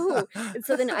like, oh. And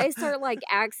so then I start like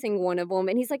axing one of them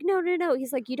and he's like, no.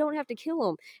 He's like, you don't have to kill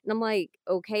him. And I'm like,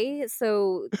 okay.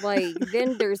 So like,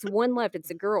 then there's one left. It's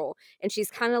a girl. And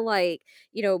she's kind of like,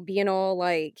 being all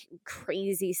like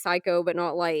crazy psycho, but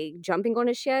not like jumping on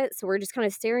us yet. So we're just kind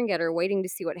of staring at her, waiting to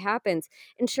see what happens.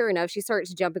 And sure enough, she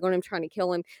starts jumping on him, trying to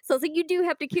kill him. So I was like, you do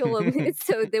have to kill him. And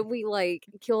so then we like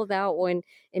kill that one.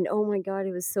 And oh my God,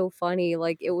 it was so funny.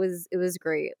 Like it was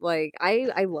great. Like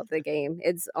I love the game.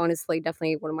 It's honestly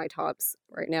definitely one of my tops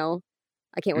right now.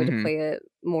 I can't wait to Mhm. play it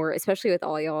more, especially with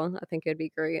all y'all. I think it'd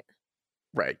be great.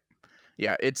 Right.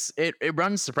 Yeah, it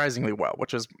runs surprisingly well,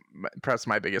 which is perhaps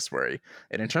my biggest worry.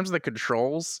 And in terms of the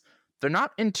controls, they're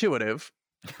not intuitive,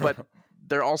 but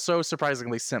they're also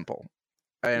surprisingly simple.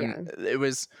 And it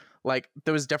was like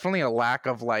there was definitely a lack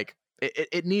of like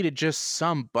it needed just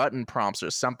some button prompts or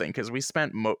something because we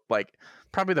spent like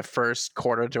probably the first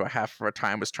quarter to a half of our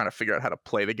time was trying to figure out how to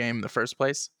play the game in the first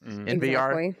place in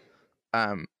VR.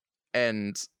 Exactly.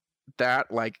 And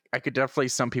that like I could definitely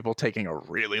some people taking a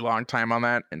really long time on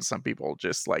that and some people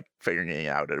just like figuring it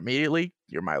out immediately.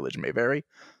 Your mileage may vary.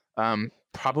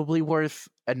 Probably worth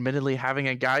admittedly having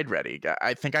a guide ready.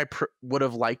 I think I would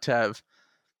have liked to have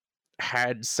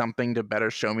had something to better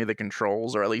show me the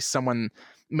controls, or at least someone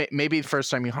maybe the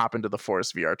first time you hop into the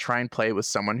Forest VR, try and play with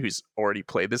someone who's already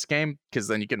played this game, because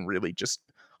then you can really just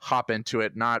hop into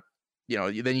it. Not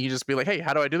then you just be like, hey,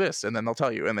 how do I do this? And then they'll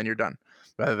tell you, and then you're done,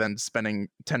 rather than spending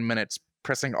 10 minutes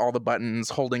pressing all the buttons,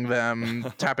 holding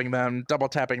them, tapping them, double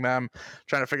tapping them,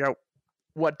 trying to figure out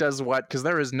what does what, because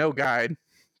there is no guide.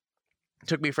 It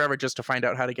took me forever just to find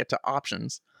out how to get to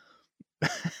options.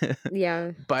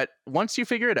 Yeah. But once you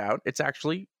figure it out, it's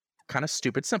actually kind of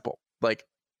stupid simple. Like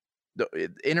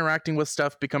interacting with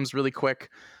stuff becomes really quick.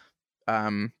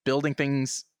 Building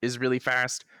things is really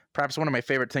fast. Perhaps one of my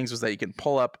favorite things was that you can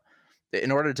pull up, in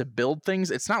order to build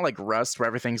things, it's not like Rust where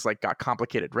everything's like got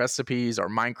complicated recipes, or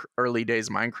early days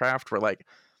Minecraft where like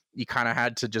you kind of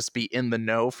had to just be in the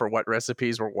know for what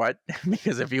recipes were what.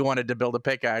 Because if you wanted to build a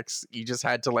pickaxe, you just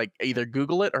had to like either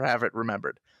Google it or have it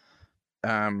remembered.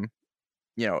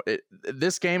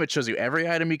 This game, it shows you every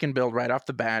item you can build right off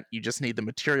the bat. You just need the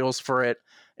materials for it,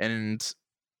 and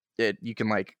you can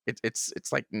like it's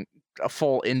like a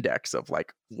full index of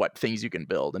like what things you can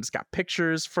build, and it's got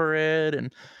pictures for it,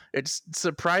 and it's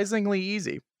surprisingly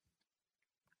easy.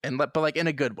 But like in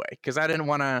a good way, because I didn't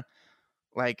want to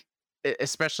like,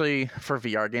 especially for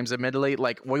VR games, admittedly,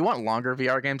 like we want longer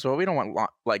VR games, but we don't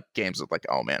want like games with like,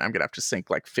 oh man, I'm gonna have to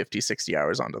sink like 50-60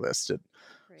 hours onto this to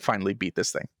finally beat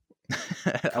this thing.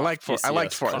 I liked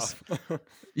Forest.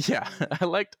 Yeah, I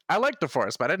liked the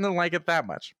Forest, but I didn't like it that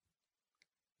much.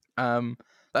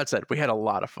 That said, we had a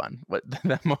lot of fun. What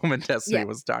that moment Destiny Yeah.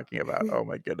 was talking about. Oh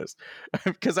my goodness.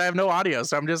 Because I have no audio.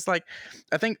 So I'm just like,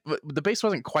 I think the base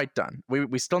wasn't quite done.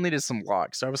 We still needed some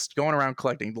logs. So I was going around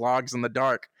collecting logs in the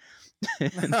dark.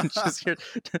 And just hear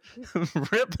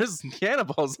rip this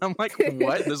cannibals. I'm like,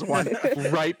 what? There's one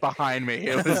right behind me.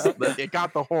 It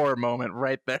got the horror moment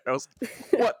right there. I was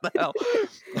what the hell?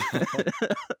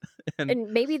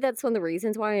 And maybe that's one of the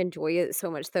reasons why I enjoy it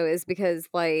so much, though, is because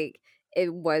like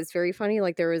it was very funny.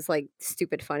 Like there was like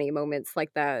stupid funny moments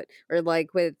like that, or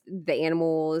like with the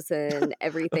animals and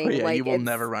everything. Oh, yeah, like you will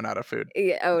never run out of food.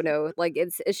 Yeah, oh no, like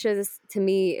it's just to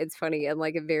me it's funny in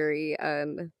like a very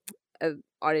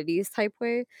oddities type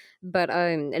way. But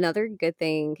another good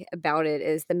thing about it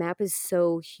is the map is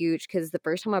so huge, because the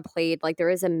first time I played, like there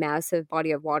is a massive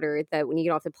body of water that when you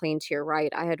get off the plane to your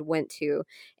right I had went to,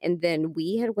 and then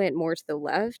we had went more to the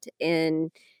left,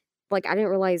 and like I didn't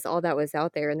realize all that was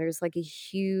out there, and there's like a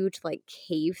huge like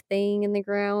cave thing in the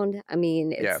ground. I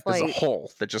mean, Yeah, it's there's like a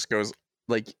hole that just goes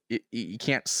like you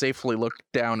can't safely look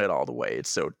down it all the way. It's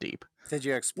so deep. Did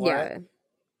you explore it? yeah,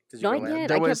 Did you not go in? yet.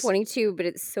 There I kept was- wanting to, but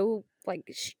it's so like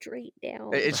straight down.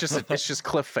 It's just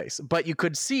cliff face. But you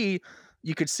could see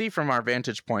from our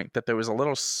vantage point that there was a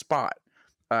little spot,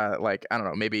 like I don't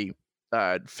know, maybe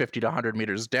 50 to 100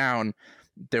 meters down.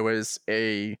 There was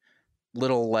a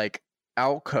little like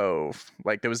alcove.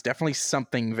 Like there was definitely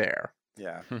something there.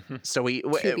 Yeah. So be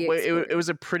it was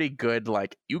a pretty good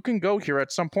like you can go here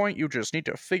at some point. You just need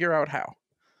to figure out how.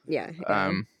 Yeah.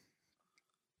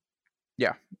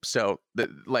 Yeah, so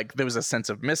like there was a sense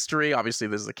of mystery. Obviously,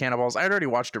 there's the cannibals. I had already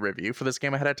watched a review for this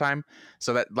game ahead of time,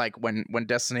 so that like when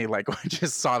Destiny like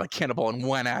just saw the cannibal and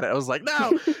went at it, I was like,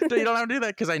 no, you don't have to do that,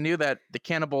 because I knew that the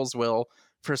cannibals will,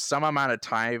 for some amount of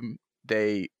time,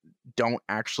 they don't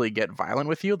actually get violent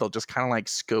with you. They'll just kind of like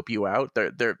scope you out.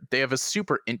 They have a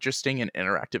super interesting and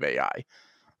interactive AI.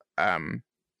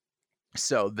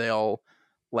 So they'll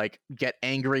like get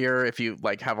angrier if you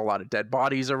like have a lot of dead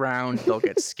bodies around. They'll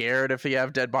get scared if you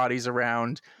have dead bodies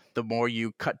around. The more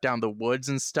you cut down the woods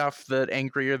and stuff, the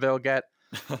angrier they'll get.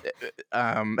 But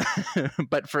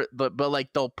like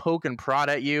they'll poke and prod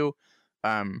at you.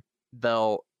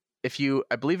 They'll if you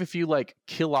like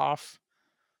kill off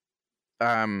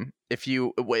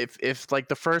if like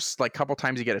the first like couple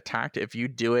times you get attacked, if you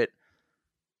do it,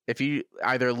 if you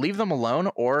either leave them alone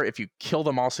or if you kill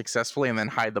them all successfully and then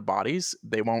hide the bodies,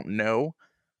 they won't know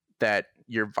that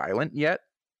you're violent yet,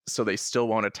 so they still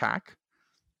won't attack.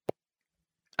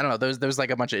 I don't know. There's like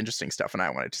a bunch of interesting stuff, and I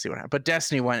wanted to see what happened. But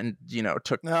Destiny went and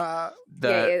took my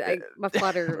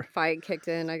flutter fight kicked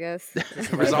in, I guess.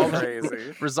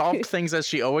 resolved things as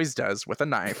she always does with a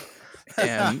knife,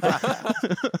 and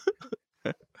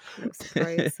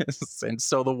and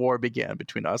so the war began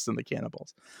between us and the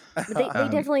cannibals. They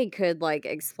definitely could like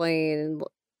explain,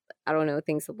 I don't know,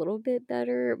 things a little bit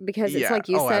better, because it's like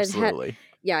you said. Absolutely.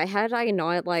 Had I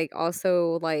not like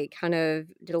also like kind of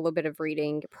did a little bit of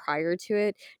reading prior to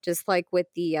it, just like with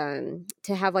the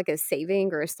to have like a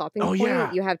saving or a stopping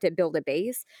point, you have to build a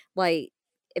base. Like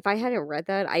if I hadn't read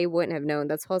that, I wouldn't have known.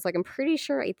 That's why I was like, I'm pretty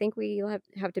sure I think we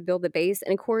have to build the base,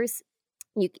 and of course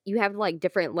you have like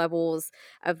different levels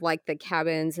of like the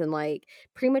cabins, and like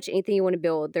pretty much anything you want to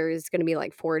build, there's going to be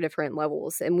like 4 different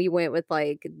levels, and we went with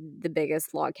like the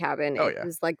biggest log cabin. It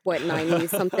was like what 90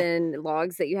 something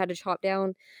logs that you had to chop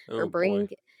down or bring.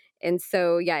 Boy. And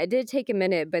so it did take a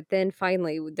minute, but then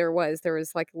finally there was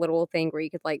like a little thing where you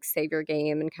could like save your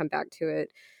game and come back to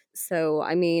it. So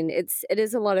I mean it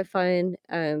is a lot of fun,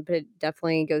 but it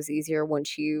definitely goes easier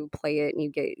once you play it and you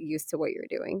get used to what you're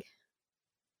doing.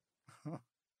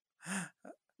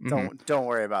 Don't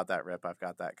worry about that, Rip. I've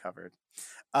got that covered.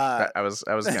 I was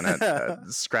gonna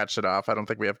scratch it off. I don't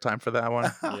think we have time for that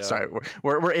one. Yeah. Sorry,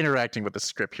 we're interacting with the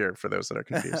script here for those that are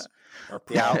confused.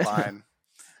 The outline.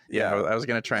 I was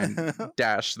gonna try and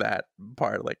dash that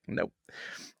part. Like, nope.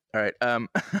 All right.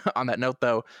 On that note,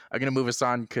 though, I'm gonna move us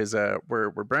on because we're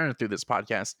burning through this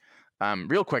podcast.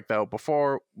 Real quick though,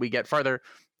 before we get farther,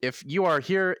 if you are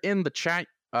here in the chat,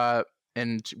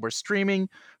 and we're streaming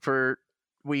for.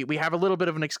 We have a little bit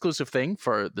of an exclusive thing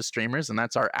for the streamers, and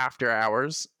that's our after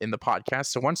hours in the podcast.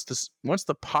 So once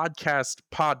the podcast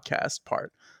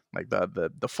part, like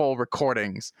the full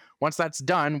recordings, once that's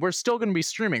done, we're still going to be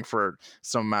streaming for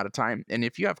some amount of time. And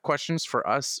if you have questions for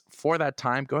us for that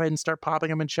time, go ahead and start popping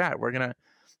them in chat. We're gonna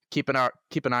keep an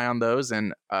eye on those,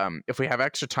 and if we have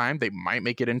extra time, they might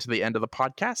make it into the end of the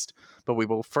podcast, but we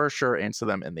will for sure answer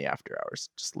them in the after hours.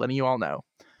 Just letting you all know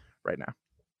right now.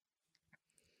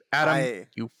 Adam,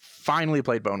 you finally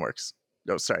played Boneworks.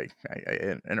 Oh, sorry,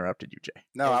 I interrupted you, Jay.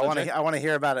 No, I want to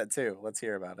hear about it too. Let's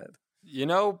hear about it.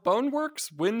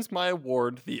 Boneworks wins my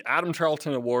award, the Adam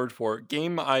Charlton Award, for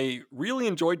game I really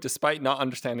enjoyed despite not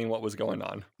understanding what was going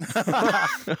on.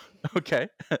 Okay.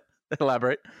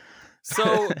 Elaborate.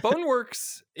 So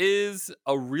Boneworks is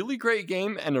a really great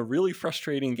game and a really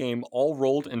frustrating game all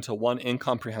rolled into one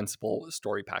incomprehensible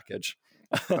story package.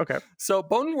 Okay. So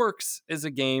Boneworks is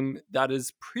a game that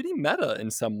is pretty meta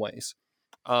in some ways.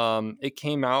 It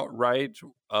came out right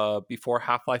before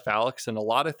Half-Life Alyx, and a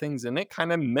lot of things in it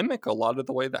kind of mimic a lot of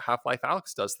the way that Half-Life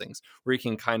Alyx does things, where you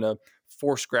can kind of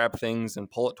force grab things and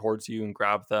pull it towards you and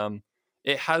grab them.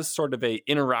 It has sort of a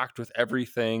interact with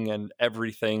everything and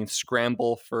everything,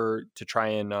 scramble to try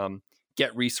and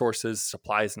get resources,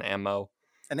 supplies, and ammo.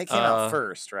 And it came out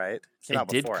first, right? It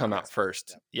did come out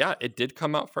first. Yeah, it did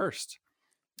come out first.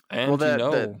 And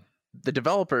the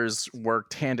developers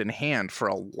worked hand in hand for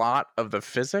a lot of the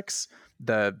physics.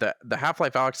 The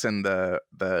Half-Life Alyx and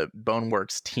the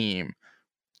Boneworks team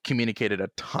communicated a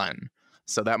ton.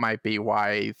 So that might be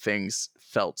why things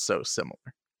felt so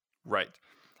similar. Right.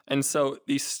 And so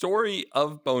the story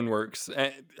of Boneworks,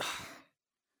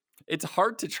 it's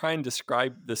hard to try and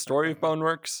describe the story of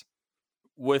Boneworks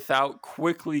without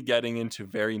quickly getting into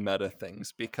very meta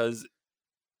things, because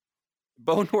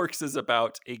Boneworks is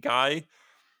about a guy.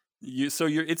 It's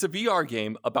a VR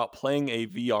game about playing a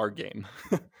VR game.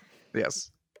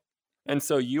 Yes. And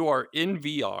so you are in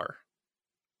VR.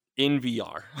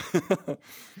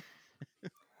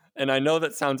 And I know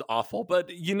that sounds awful,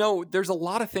 but there's a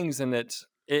lot of things in it.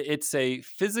 It's a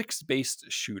physics-based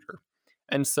shooter.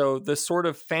 And so the sort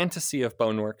of fantasy of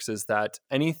Boneworks is that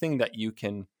anything that you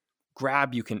can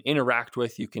grab, you can interact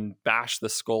with, you can bash the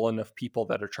skull in of people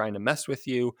that are trying to mess with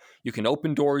you. You can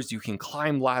open doors, you can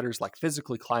climb ladders, like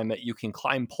physically climb it. You can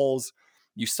climb poles.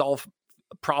 You solve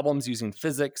problems using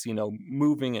physics,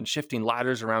 moving and shifting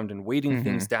ladders around and weighting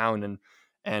things down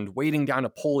and weighting down a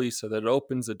pulley so that it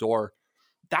opens a door.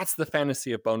 That's the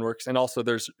fantasy of Boneworks. And also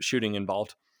there's shooting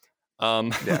involved.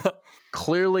 Yeah.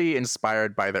 Clearly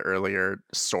inspired by the earlier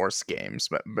Source games,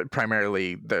 but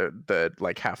primarily the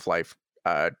like Half-Life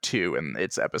 2 and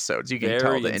its episodes. You can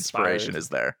tell the inspiration is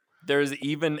there. There's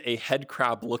even a head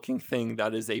crab looking thing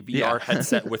that is a VR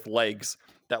headset with legs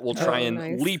that will try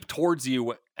and leap towards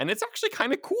you. And it's actually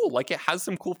kind of cool. Like, it has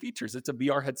some cool features. It's a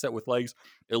VR headset with legs.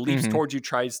 It leaps towards you,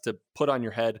 tries to put on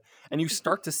your head, and you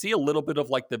start to see a little bit of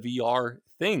like the VR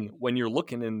thing when you're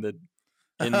looking on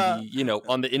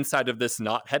the inside of this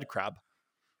not head crab.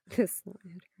 The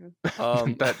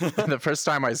first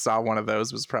time I saw one of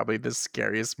those was probably the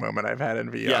scariest moment I've had in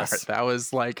VR. Yes. That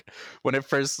was like when the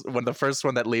first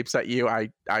one that leaps at you, I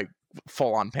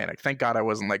full on panic. Thank God I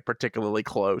wasn't like particularly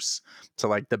close to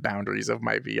like the boundaries of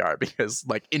my VR, because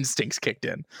like instincts kicked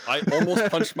in. I almost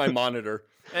punched my monitor.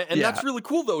 And that's really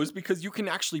cool though, is because you can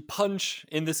actually punch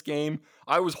in this game.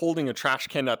 I was holding a trash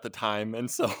can at the time, and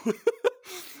so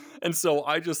and so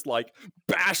I just like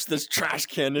bashed this trash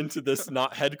can into this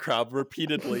not head crab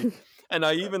repeatedly. And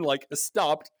I even like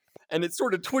stopped, and it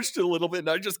sort of twitched it a little bit, and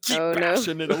I just keep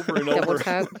bashing it over and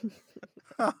over.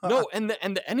 No, and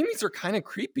the enemies are kind of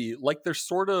creepy. Like, they're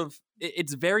sort of,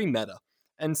 it's very meta.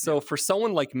 And so for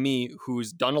someone like me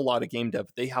who's done a lot of game dev,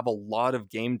 they have a lot of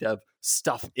game dev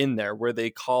stuff in there where they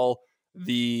call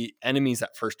the enemies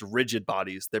at first rigid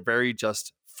bodies. They're very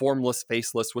just formless,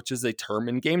 faceless, which is a term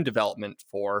in game development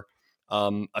for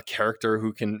a character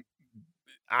who can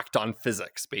act on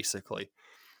physics, basically.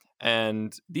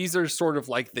 And these are sort of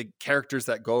like the characters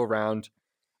that go around,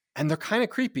 and they're kind of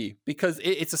creepy because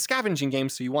it's a scavenging game,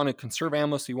 so you want to conserve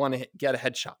ammo, so you want to get a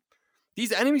headshot.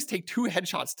 These enemies take 2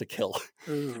 headshots to kill.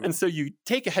 And so you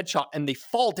take a headshot and they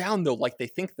fall down though, like you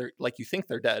think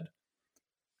they're dead.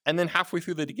 And then halfway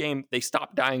through the game, they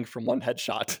stop dying from 1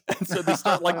 headshot. And so they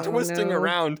start like twisting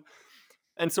around.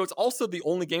 And so it's also the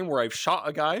only game where I've shot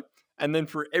a guy, and then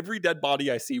for every dead body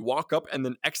I see, walk up and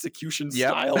then execution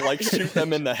style, like shoot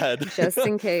them in the head. Just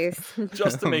in case.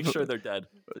 Just to make sure they're dead.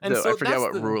 And so I forget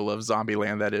what rule of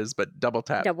Zombieland that is, but double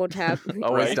tap. Double tap.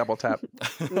 Always double tap.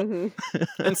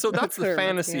 And so that's the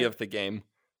fantasy of the game.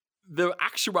 The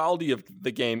actuality of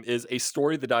the game is a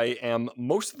story that I am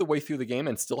most of the way through the game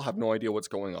and still have no idea what's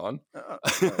going on.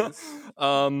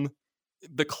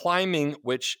 The climbing,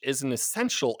 which is an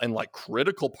essential and like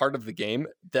critical part of the game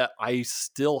that I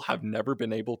still have never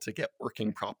been able to get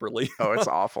working properly. Oh, it's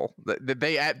awful.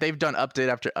 They've done update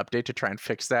after update to try and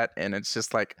fix that, and it's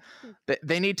just like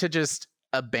they need to just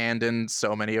abandon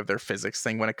so many of their physics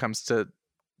thing when it comes to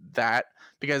that,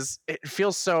 because it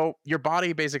feels so, your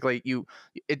body basically,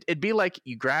 it'd be like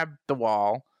you grab the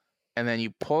wall and then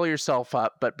you pull yourself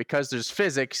up, but because there's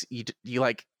physics, you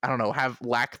like, I don't know,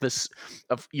 lack this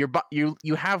of your you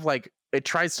have like, it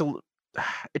tries to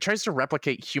it tries to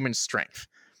replicate human strength,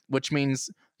 which means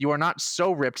you are not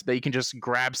so ripped that you can just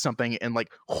grab something and like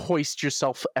hoist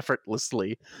yourself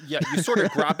effortlessly. Yeah, you sort of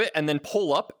grab it and then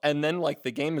pull up, and then like the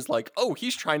game is like, oh,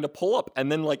 he's trying to pull up,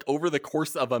 and then like over the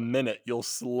course of a minute, you'll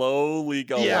slowly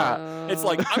go Yeah. up. It's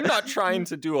like, I'm not trying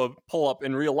to do a pull up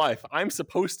in real life. I'm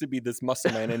supposed to be this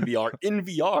muscle man in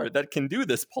VR that can do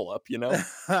this pull up, you know?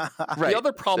 Right. The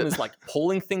other problem is like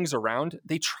pulling things around.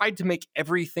 They tried to make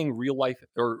everything real life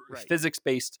or physics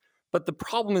based. But the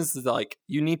problem is like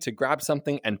you need to grab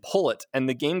something and pull it, and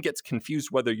the game gets confused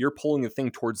whether you're pulling the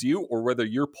thing towards you or whether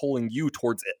you're pulling you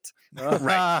towards it.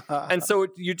 Right. And so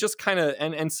you just kind of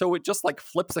and so it just like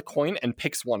flips a coin and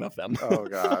picks one of them. Oh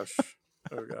gosh.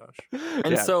 Oh gosh.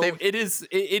 And Yeah, so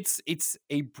it's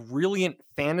a brilliant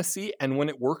fantasy, and when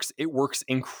it works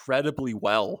incredibly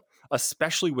well.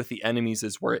 Especially with the enemies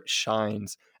is where it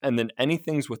shines. And then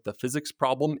anything with the physics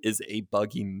problem is a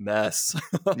buggy mess.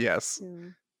 Yes.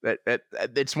 Mm.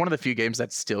 It's one of the few games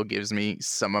that still gives me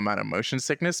some amount of motion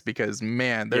sickness because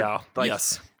man,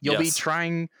 you'll be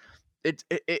trying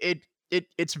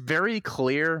it's very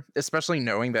clear, especially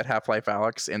knowing that Half-Life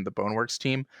Alyx and the Boneworks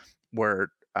team were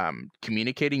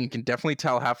communicating. You can definitely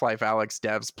tell Half-Life Alyx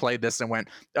devs played this and went,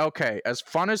 okay, as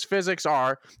fun as physics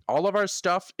are, all of our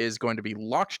stuff is going to be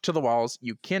locked to the walls.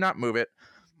 You cannot move it.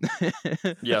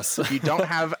 Yes. You don't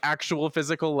have actual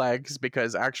physical legs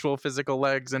because actual physical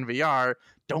legs in VR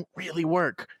don't really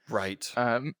work. Right.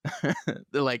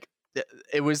 Like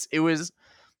it was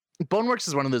Boneworks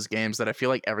is one of those games that I feel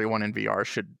like everyone in VR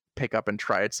should pick up and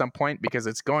try at some point because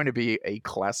it's going to be a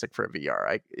classic for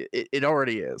VR. It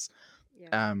already is.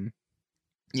 Yeah.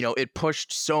 You know, it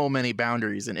pushed so many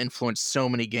boundaries and influenced so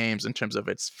many games in terms of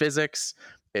its physics.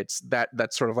 It's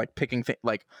that sort of like picking things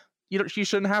like you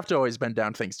shouldn't have to always bend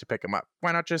down things to pick them up.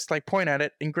 Why not just like point at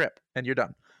it and grip and you're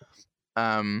done?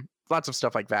 Lots of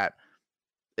stuff like that.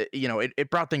 It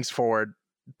brought things forward,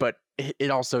 but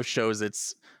it also shows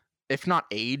its, if not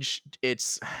age, it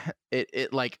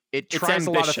tries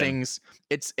a lot of things.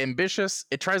 It's ambitious.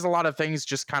 It tries a lot of things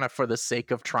just kind of for the sake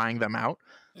of trying them out.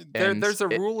 There's a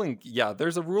rule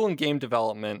in game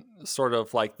development, sort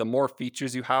of like the more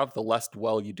features you have, the less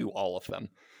well you do all of them.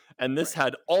 And this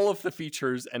had all of the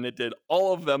features, and it did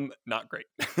all of them not great.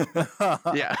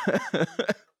 Yeah.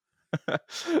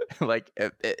 Like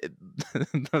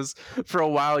those, for a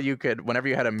while you could, whenever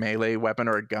you had a melee weapon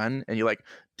or a gun and you like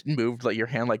moved like your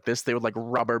hand like this, they would like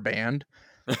rubber band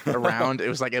around. It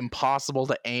was like impossible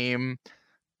to aim.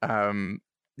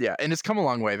 Yeah, and it's come a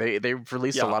long way. They've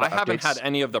released a lot of updates. I haven't had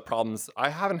any of the problems. I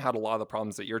haven't had a lot of the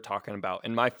problems that you're talking about.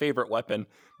 And my favorite weapon,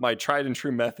 my tried and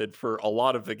true method for a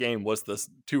lot of the game was this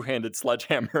two-handed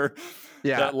sledgehammer.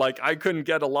 Yeah. That like I couldn't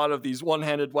get a lot of these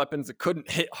one-handed weapons that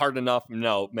couldn't hit hard enough.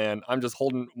 No, man, I'm just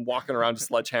walking around a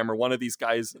sledgehammer. One of these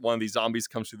zombies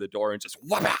comes through the door and just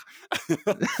whapa,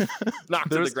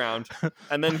 knocked to the ground.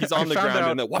 And then he's on the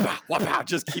ground and then whapa,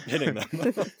 just keep hitting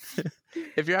them.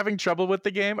 If you're having trouble with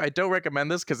the game, I don't recommend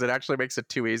this because it actually makes it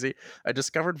too easy. I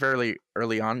discovered very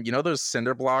early on, you know those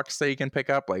cinder blocks that you can pick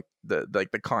up, like the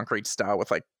concrete style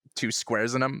with like 2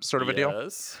 squares in them, sort of a deal.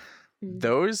 Yes.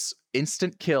 Those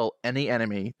instant kill any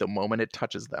enemy the moment it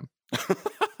touches them.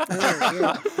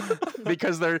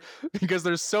 because they're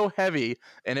so heavy,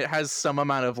 and it has some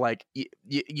amount of like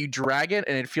you drag it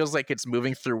and it feels like it's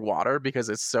moving through water because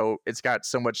it's got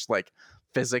so much like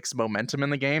physics momentum in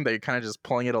the game that you're kind of just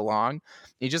pulling it along.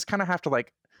 You just kind of have to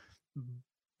like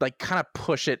kind of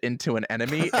push it into an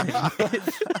enemy.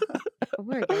 Oh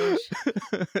my gosh.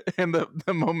 And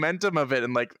the momentum of it,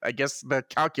 and like I guess the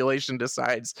calculation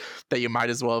decides that you might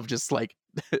as well have just like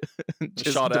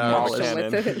just shot demolished.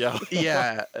 cannon.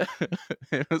 Yeah.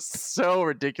 It was so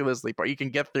ridiculously you can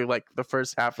get through like the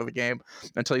first half of the game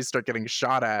until you start getting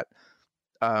shot at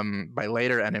by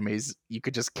later enemies. You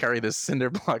could just carry this cinder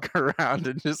block around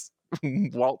and just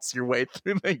waltz your way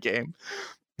through the game.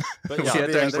 But Yeah, yeah,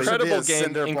 actually- incredible game,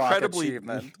 cinder block incredibly.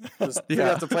 achievement. Just, Yeah. You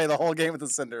have to play the whole game with a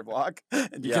cinder block,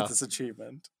 and you Yeah. get this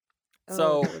achievement.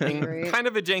 So, Oh, that's great. kind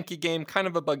of a janky game, kind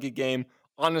of a buggy game.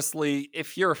 Honestly,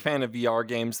 if you're a fan of VR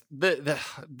games,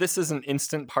 this is an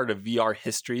instant part of VR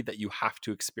history that you have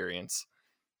to experience.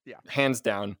 Yeah. Hands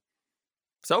down.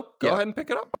 So go Yeah. ahead and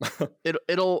pick it up.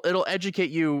 It'll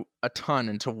educate you a ton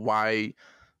into why,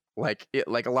 like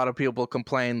a lot of people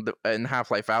complain in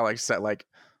Half-Life Alyx that like,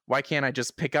 why can't I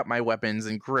just pick up my weapons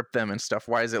and grip them and stuff?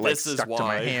 Why is it like This is stuck to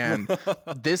my why. hand?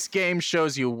 This game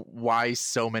shows you why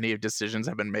so many decisions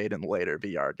have been made in later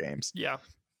VR games, Yeah.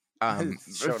 Showed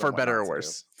for them what better not or to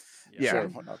worse. Yeah. Yeah. Showed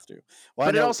them what not to do. Well,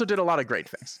 But I it know- also did a lot of great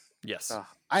things. Yes.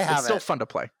 I have It's still it. fun to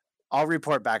play. I'll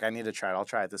report back. I need to try it. I'll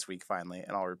try it this week finally,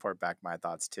 and I'll report back my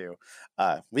thoughts too.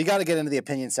 We got to get into the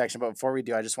opinion section, but before we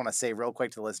do, I just want to say real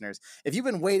quick to the listeners, if you've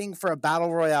been waiting for a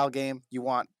battle royale game, you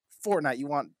want Fortnite, you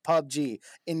want PUBG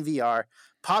in VR,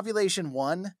 Population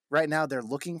 1, right now they're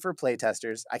looking for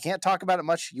playtesters. I can't talk about it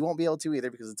much. You won't be able to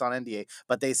either because it's on NDA,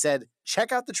 but they said,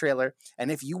 check out the trailer,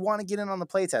 and if you want to get in on the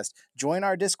playtest, join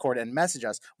our Discord and message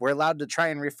us. We're allowed to try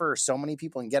and refer so many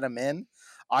people and get them in.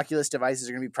 Oculus devices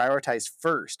are going to be prioritized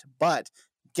first, but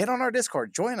get on our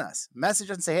Discord, join us, message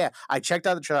us and say, hey, I checked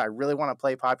out the trailer. I really want to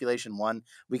play Population 1.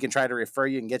 We can try to refer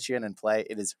you and get you in and play.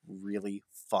 It is really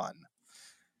fun.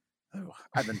 Oh,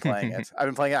 I've been playing it.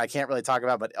 I can't really talk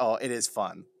about it, but it is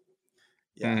fun.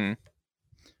 Yeah.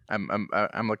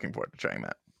 I'm looking forward to trying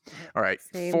that. All right.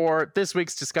 Same. For this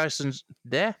week's discussion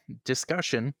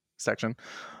section,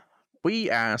 we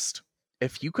asked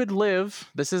if you could live,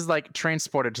 this is like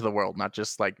transported to the world, not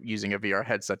just like using a VR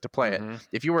headset to play it.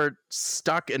 If you were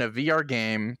stuck in a VR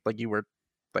game, like you were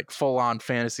like full on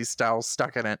fantasy style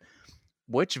stuck in it,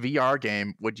 which VR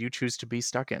game would you choose to be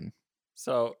stuck in?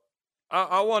 So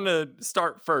I want to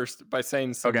start first by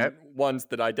saying some ones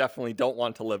that I definitely don't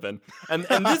want to live in. And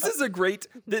this is a great...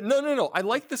 No. I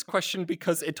like this question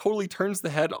because it totally turns the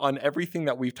head on everything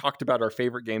that we've talked about our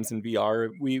favorite games in VR.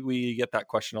 We get that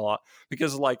question a lot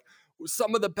because like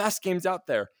some of the best games out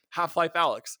there, Half-Life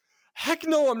Alyx. Heck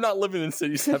no, I'm not living in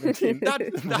City 17. That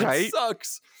Right?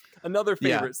 sucks. Another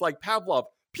favorite, it's like Pavlov.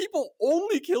 People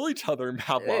only kill each other in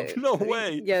Pavlov. No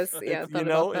way. Yes, yeah. You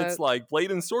know, it's like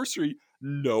Blade and Sorcery.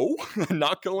 No,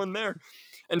 not going there.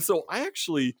 And so I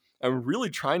actually am really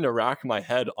trying to rack my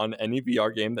head on any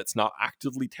VR game that's not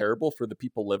actively terrible for the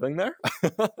people living there.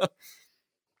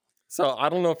 So I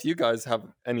don't know if you guys have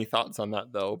any thoughts on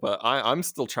that, though, but I'm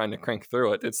still trying to crank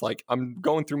through it. It's like I'm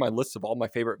going through my list of all my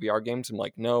favorite VR games. I'm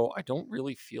like, no, I don't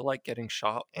really feel like getting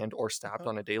shot and or stabbed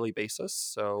on a daily basis.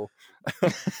 So,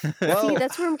 See,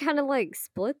 that's where I'm kind of like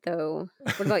split, though.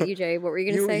 What about you, Jay? What were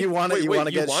you going to say? You want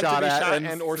to get shot at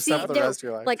and or suffer the rest of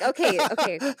your life. Like,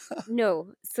 okay.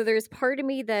 No. So there's part of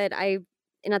me that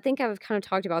and I think I've kind of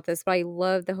talked about this, but I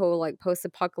love the whole like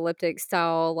post-apocalyptic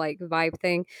style like vibe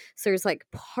thing. So there's like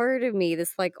part of me,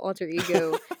 this like alter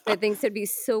ego that thinks it'd be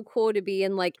so cool to be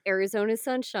in like Arizona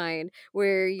sunshine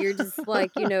where you're just like,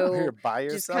 you know, You're by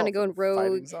just yourself kind of going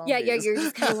rogue. Yeah, zombies. you're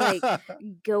just kind of like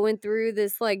going through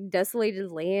this like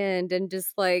desolated land and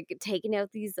just like taking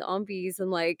out these zombies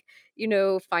and like, you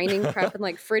know, finding crap in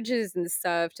like fridges and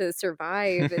stuff to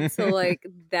survive. And so like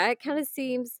that kind of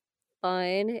seems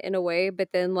fun in a way, but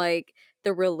then like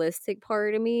the realistic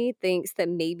part of me thinks that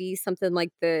maybe something like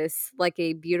this, like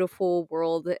a beautiful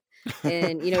world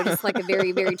and, you know, just like a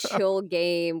very, very chill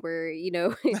game where, you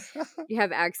know, you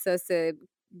have access to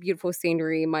beautiful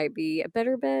scenery might be a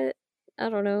better bet. I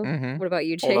don't know. What about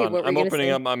you, Jay? Hold on. What were I'm you gonna opening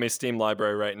say? up my Steam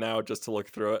library right now just to look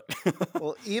through it.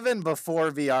 Well, even before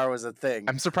VR was a thing.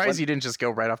 I'm surprised you didn't just go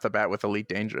right off the bat with Elite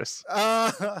Dangerous. You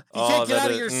can't get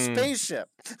out of your spaceship.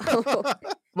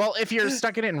 Well, if you're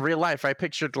stuck in it in real life, I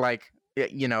pictured like,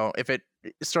 you know, if it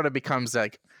sort of becomes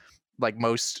like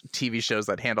most TV shows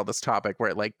that handle this topic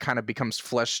where it like kind of becomes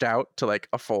fleshed out to like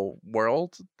a full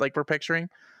world like we're picturing.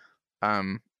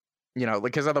 You know,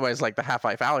 because otherwise like the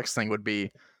Half-Life Alyx thing would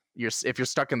be if you're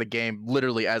stuck in the game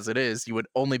literally as it is, you would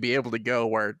only be able to go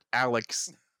where Alex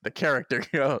the character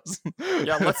goes.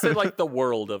 Yeah, let's say like the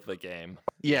world of the game.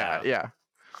 Yeah.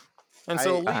 And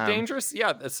so Elite Dangerous,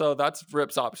 so that's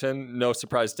Rip's option. No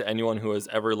surprise to anyone who has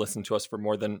ever listened to us for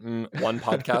more than one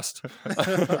podcast.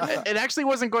 It actually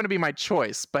wasn't going to be my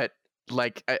choice, but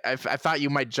like I thought you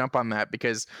might jump on that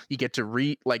because you get to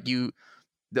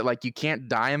you can't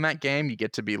die in that game. You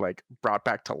get to be like brought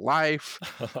back to life.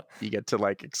 You get to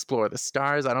like explore the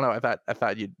stars. I don't know. I thought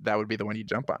that would be the one you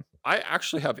jump on. I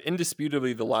actually have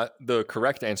indisputably the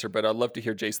correct answer, but I'd love to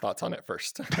hear Jay's thoughts on it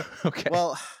first. Okay.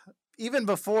 Well, even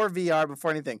before VR,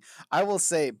 before anything, I will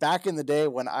say back in the day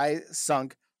when I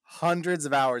sunk hundreds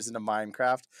of hours into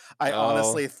Minecraft, I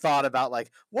honestly thought about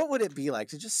like, what would it be like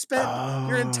to just spend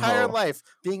your entire life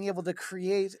being able to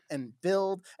create and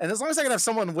build? And as long as I could have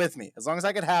someone with me, as long as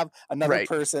I could have another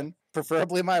person,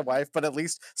 preferably my wife, but at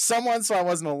least someone so I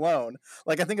wasn't alone.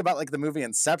 Like I think about like the movie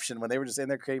Inception when they were just in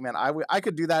there creating, man, I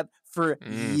could do that for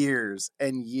years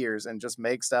and years and just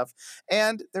make stuff.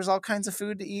 And there's all kinds of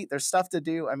food to eat. There's stuff to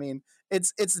do. I mean,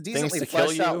 it's a decently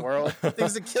fleshed out world.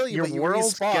 Things to kill you, Your but you world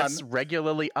respawn. gets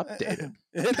regularly updated.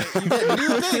 You get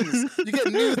new things. You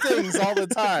get new things all the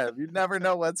time. You never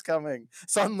know what's coming.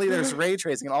 Suddenly there's ray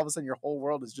tracing, and all of a sudden your whole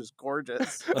world is just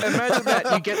gorgeous. Imagine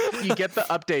that you get the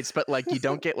updates, but like you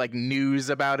don't get like news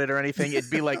about it or anything. It'd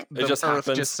be like the just Earth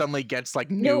happens. just suddenly gets like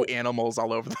new No. animals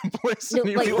all over the place. No, and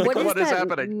you'd like be like, what what is is that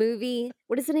happening? movie?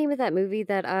 What is the name of that movie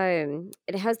that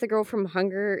it has the girl from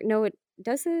Hunger? No, it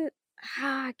does it.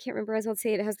 I can't remember. I was about to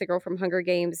say it has the girl from Hunger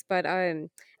Games, but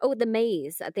The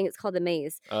Maze. I think it's called The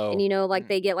Maze. And Oh, like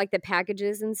they get like the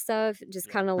packages and stuff, just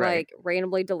Yeah. kind of Right. like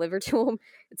randomly delivered to them.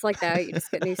 It's like that. You just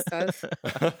get new stuff.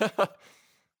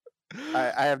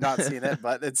 I have not seen it,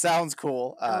 but it sounds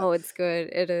cool. Oh, it's good.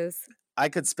 It is. I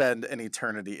could spend an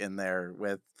eternity in there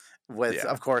with Yeah.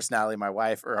 of course Natalie, my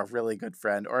wife, or a really good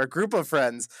friend, or a group of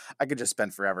friends. I could just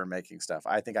spend forever making stuff.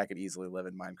 I think I could easily live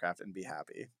in Minecraft and be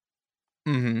happy.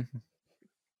 Mm-hmm.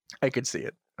 I could see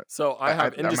it. So I have I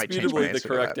might change my indisputably the answer to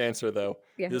correct that. answer, though.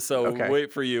 Yeah. So Okay.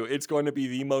 wait for you. It's going to be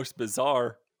the most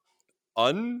bizarre,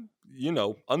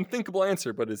 unthinkable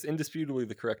answer, but it's indisputably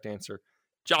the correct answer.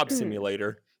 Job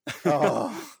Simulator.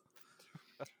 Oh,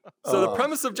 So the Oh.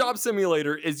 premise of Job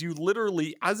Simulator is you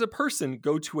literally, as a person,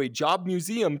 go to a job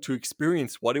museum to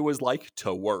experience what it was like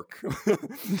to work.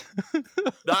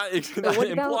 That what about-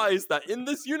 implies that in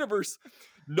this universe,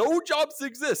 no jobs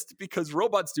exist because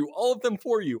robots do all of them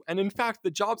for you. And in fact,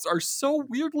 the jobs are so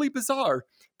weirdly bizarre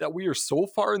that we are so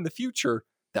far in the future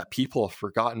that people have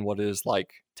forgotten what it is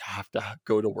like to have to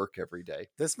go to work every day.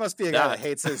 This must be a guy that That.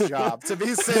 hates his job to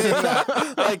be saying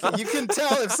that. Like, you can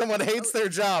tell if someone hates their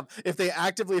job if they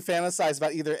actively fantasize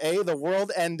about either A, the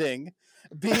world ending,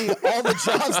 B, all the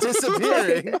jobs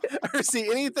disappearing, or C,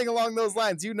 anything along those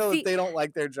lines. You know See- that they don't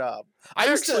like their job. I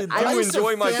used to- actually I do used to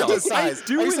enjoy my job. I fantasize-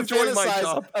 do used to enjoy my fantasize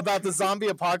job. about the zombie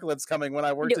apocalypse coming when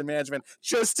I worked No. in management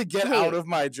just to get Hey. out of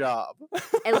my job.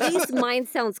 At least mine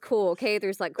sounds cool, okay?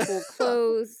 There's like cool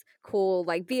clothes, cool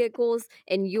like vehicles,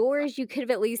 and yours you could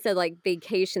have at least said like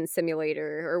vacation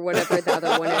simulator or whatever the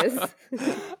other one is.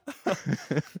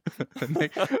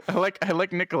 I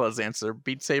like Nicola's answer.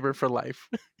 Beat Saber for life.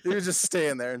 You're just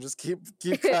staying there and just keep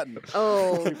cutting.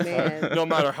 Oh Keep cutting. man. No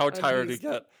matter how Oh, tired you geez.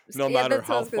 get, no Yeah, matter that's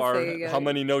what I how was gonna far, say, yeah. how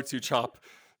many notes you chop,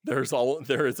 there is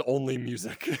only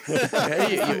music.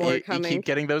 Yeah, More you coming. keep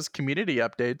getting those community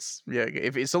updates. Yeah,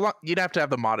 if it's a lot, you'd have to have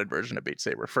the modded version of Beat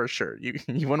Saber for sure. You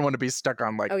wouldn't want to be stuck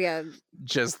on like Oh yeah.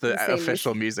 just the Insane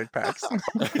official music packs,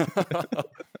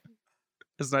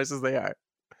 as nice as they are.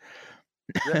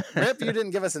 Rip, you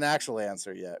didn't give us an actual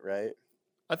answer yet, right?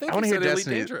 I think I you wanna hear said Elite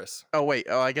Destiny. Dangerous. Oh wait,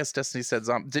 I guess Destiny said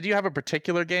zombie. Did you have a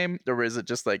particular game, or is it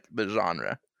just like the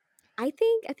genre? I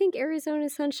think Arizona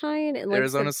Sunshine and like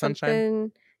Arizona Sunshine?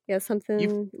 something, yeah,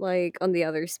 something like on the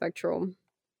other spectrum.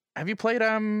 Have you played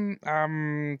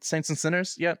Saints and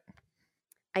Sinners yet?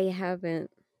 I haven't.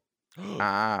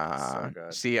 Ah,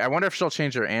 good. see, I wonder if she'll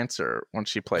change her answer once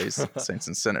she plays Saints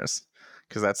and Sinners,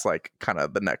 because that's like kind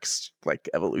of the next like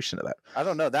evolution of that. I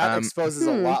don't know. That exposes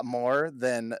a Hmm. lot more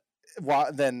than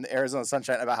Arizona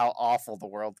Sunshine about how awful the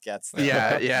world gets. There.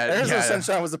 Yeah, Arizona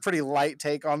Sunshine was a pretty light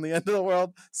take on the end of the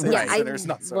world. Saints Yeah, and I Sinners,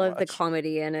 not so love much. the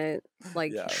comedy in it.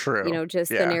 Like Yeah. True.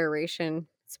 just Yeah. the narration.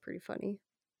 It's pretty funny.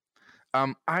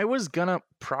 I was gonna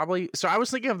I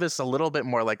was thinking of this a little bit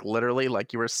more like literally,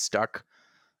 like you were stuck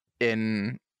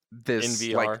in this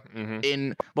In like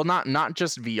VR. not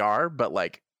just VR, but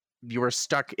like you were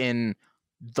stuck in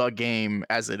the game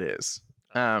as it is.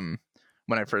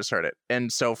 When I first heard it.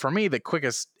 And so for me, the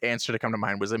quickest answer to come to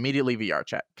mind was immediately VR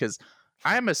chat, because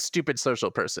I am a stupid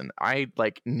social person. I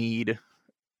like need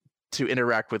to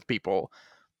interact with people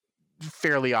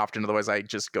fairly often, otherwise I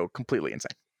just go completely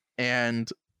insane. And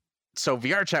so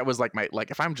VR chat was like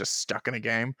if I'm just stuck in a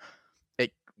game,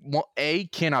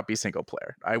 it cannot be single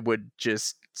player. I would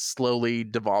just slowly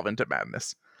devolve into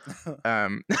madness.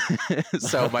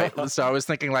 So I was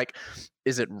thinking like,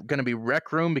 is it going to be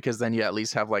Rec Room, because then you at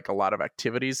least have like a lot of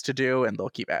activities to do and they'll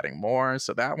keep adding more.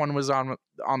 So that one was on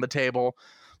the table.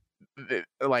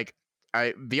 Like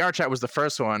VR chat was the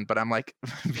first one, but I'm like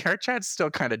VR chat's still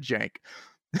kind of jank.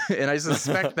 And I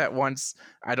suspect that once,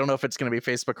 I don't know if it's going to be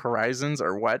Facebook Horizons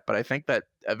or what, but I think that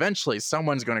eventually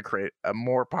someone's going to create a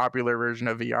more popular version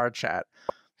of VR chat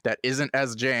that isn't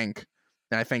as jank.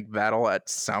 And I think that'll at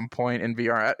some point in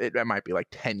VR, it might be like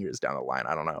 10 years down the line.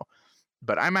 I don't know.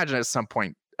 But I imagine at some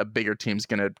point a bigger team's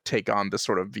going to take on this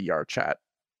sort of VR chat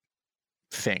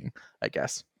thing, I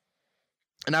guess.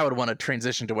 And I would want to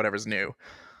transition to whatever's new.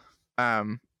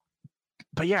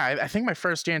 But yeah, I think my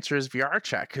first answer is VR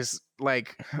chat, because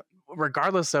like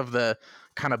regardless of the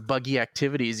kind of buggy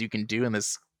activities you can do in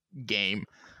this game,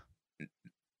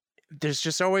 there's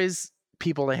just always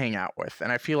people to hang out with.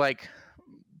 And I feel like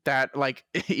that, like,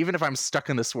 even if I'm stuck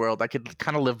in this world, I could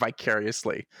kind of live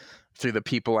vicariously through the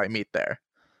people I meet there.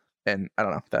 And I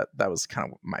don't know, that was kind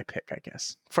of my pick, I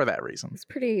guess, for that reason. It's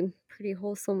pretty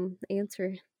wholesome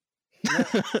answer.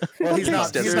 Well, he's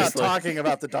not Seriously. talking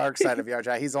about the dark side of VR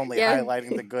chat. He's only Yeah.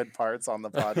 highlighting the good parts on the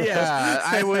podcast. Yeah,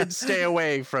 I would stay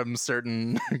away from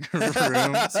certain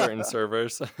rooms Certain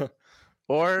servers.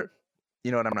 or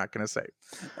you know what I'm not going to say.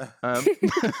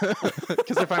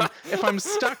 Because if I'm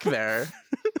stuck there,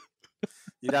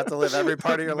 You'd have to live every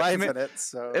part of your life in it.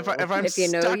 So if I'm If you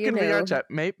know, stuck you in VR know. chat,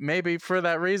 maybe for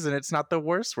that reason it's not the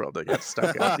worst world to get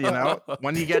stuck in. You know,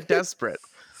 when you get desperate.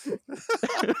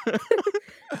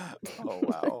 oh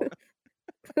wow.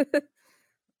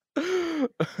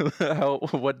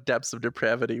 What depths of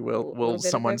depravity A will little bit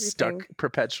of someone stuck everything.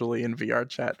 perpetually in VR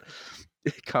chat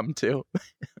come to?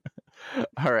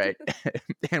 All right.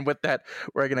 And with that,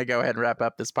 we're going to go ahead and wrap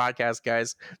up this podcast,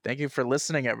 guys. Thank you for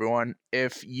listening, everyone.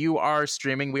 If you are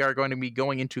streaming, we are going to be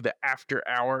going into the after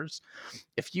hours.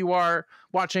 If you are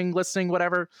watching, listening,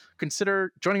 whatever,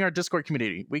 consider joining our Discord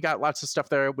community. We got lots of stuff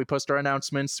there. We post our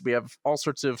announcements. We have all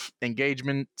sorts of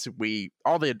engagement.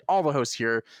 All the hosts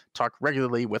here talk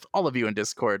regularly with all of you in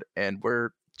Discord, and we're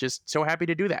just so happy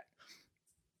to do that.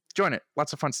 Join it.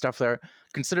 Lots of fun stuff there.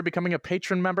 Consider becoming a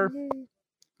patron member. Yay.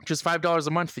 Just $5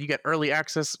 a month. You get early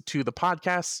access to the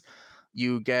podcasts.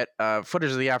 You get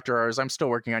footage of the after hours. I'm still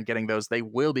working on getting those. They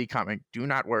will be coming. Do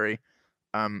not worry.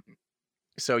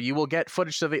 So you will get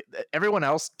footage of it. Everyone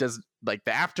else does, like,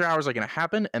 the after hours are going to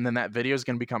happen, and then that video is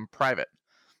going to become private.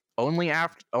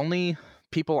 Only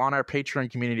people on our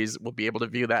Patreon communities will be able to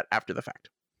view that after the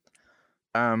fact.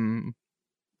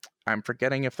 I'm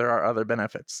forgetting if there are other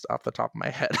benefits off the top of my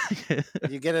head.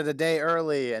 You get it a day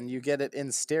early and you get it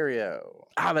in stereo.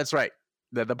 That's right.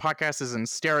 The podcast is in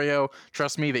stereo.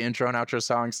 Trust me, the intro and outro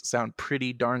songs sound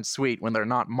pretty darn sweet when they're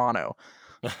not mono.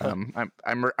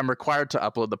 I'm required to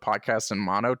upload the podcast in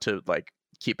mono to like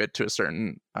keep it to a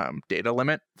certain data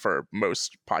limit for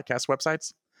most podcast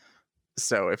websites.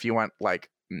 So if you want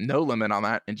like no limit on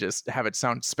that and just have it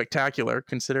sound spectacular,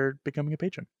 consider becoming a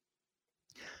patron.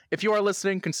 If you are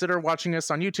listening, consider watching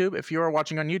us on YouTube. If you are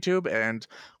watching on YouTube and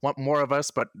want more of us,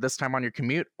 but this time on your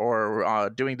commute or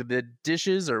doing the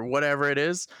dishes or whatever it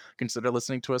is, consider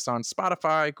listening to us on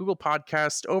Spotify, Google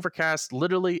Podcast, Overcast,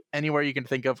 literally anywhere you can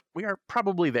think of. We are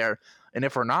probably there. And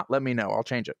if we're not, let me know. I'll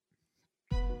change it.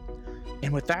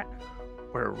 And with that,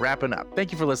 we're wrapping up.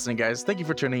 Thank you for listening, guys. Thank you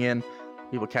for tuning in.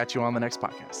 We will catch you on the next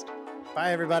podcast.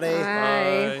 Bye, everybody.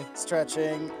 Bye.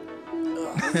 Stretching.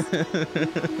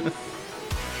 Ugh.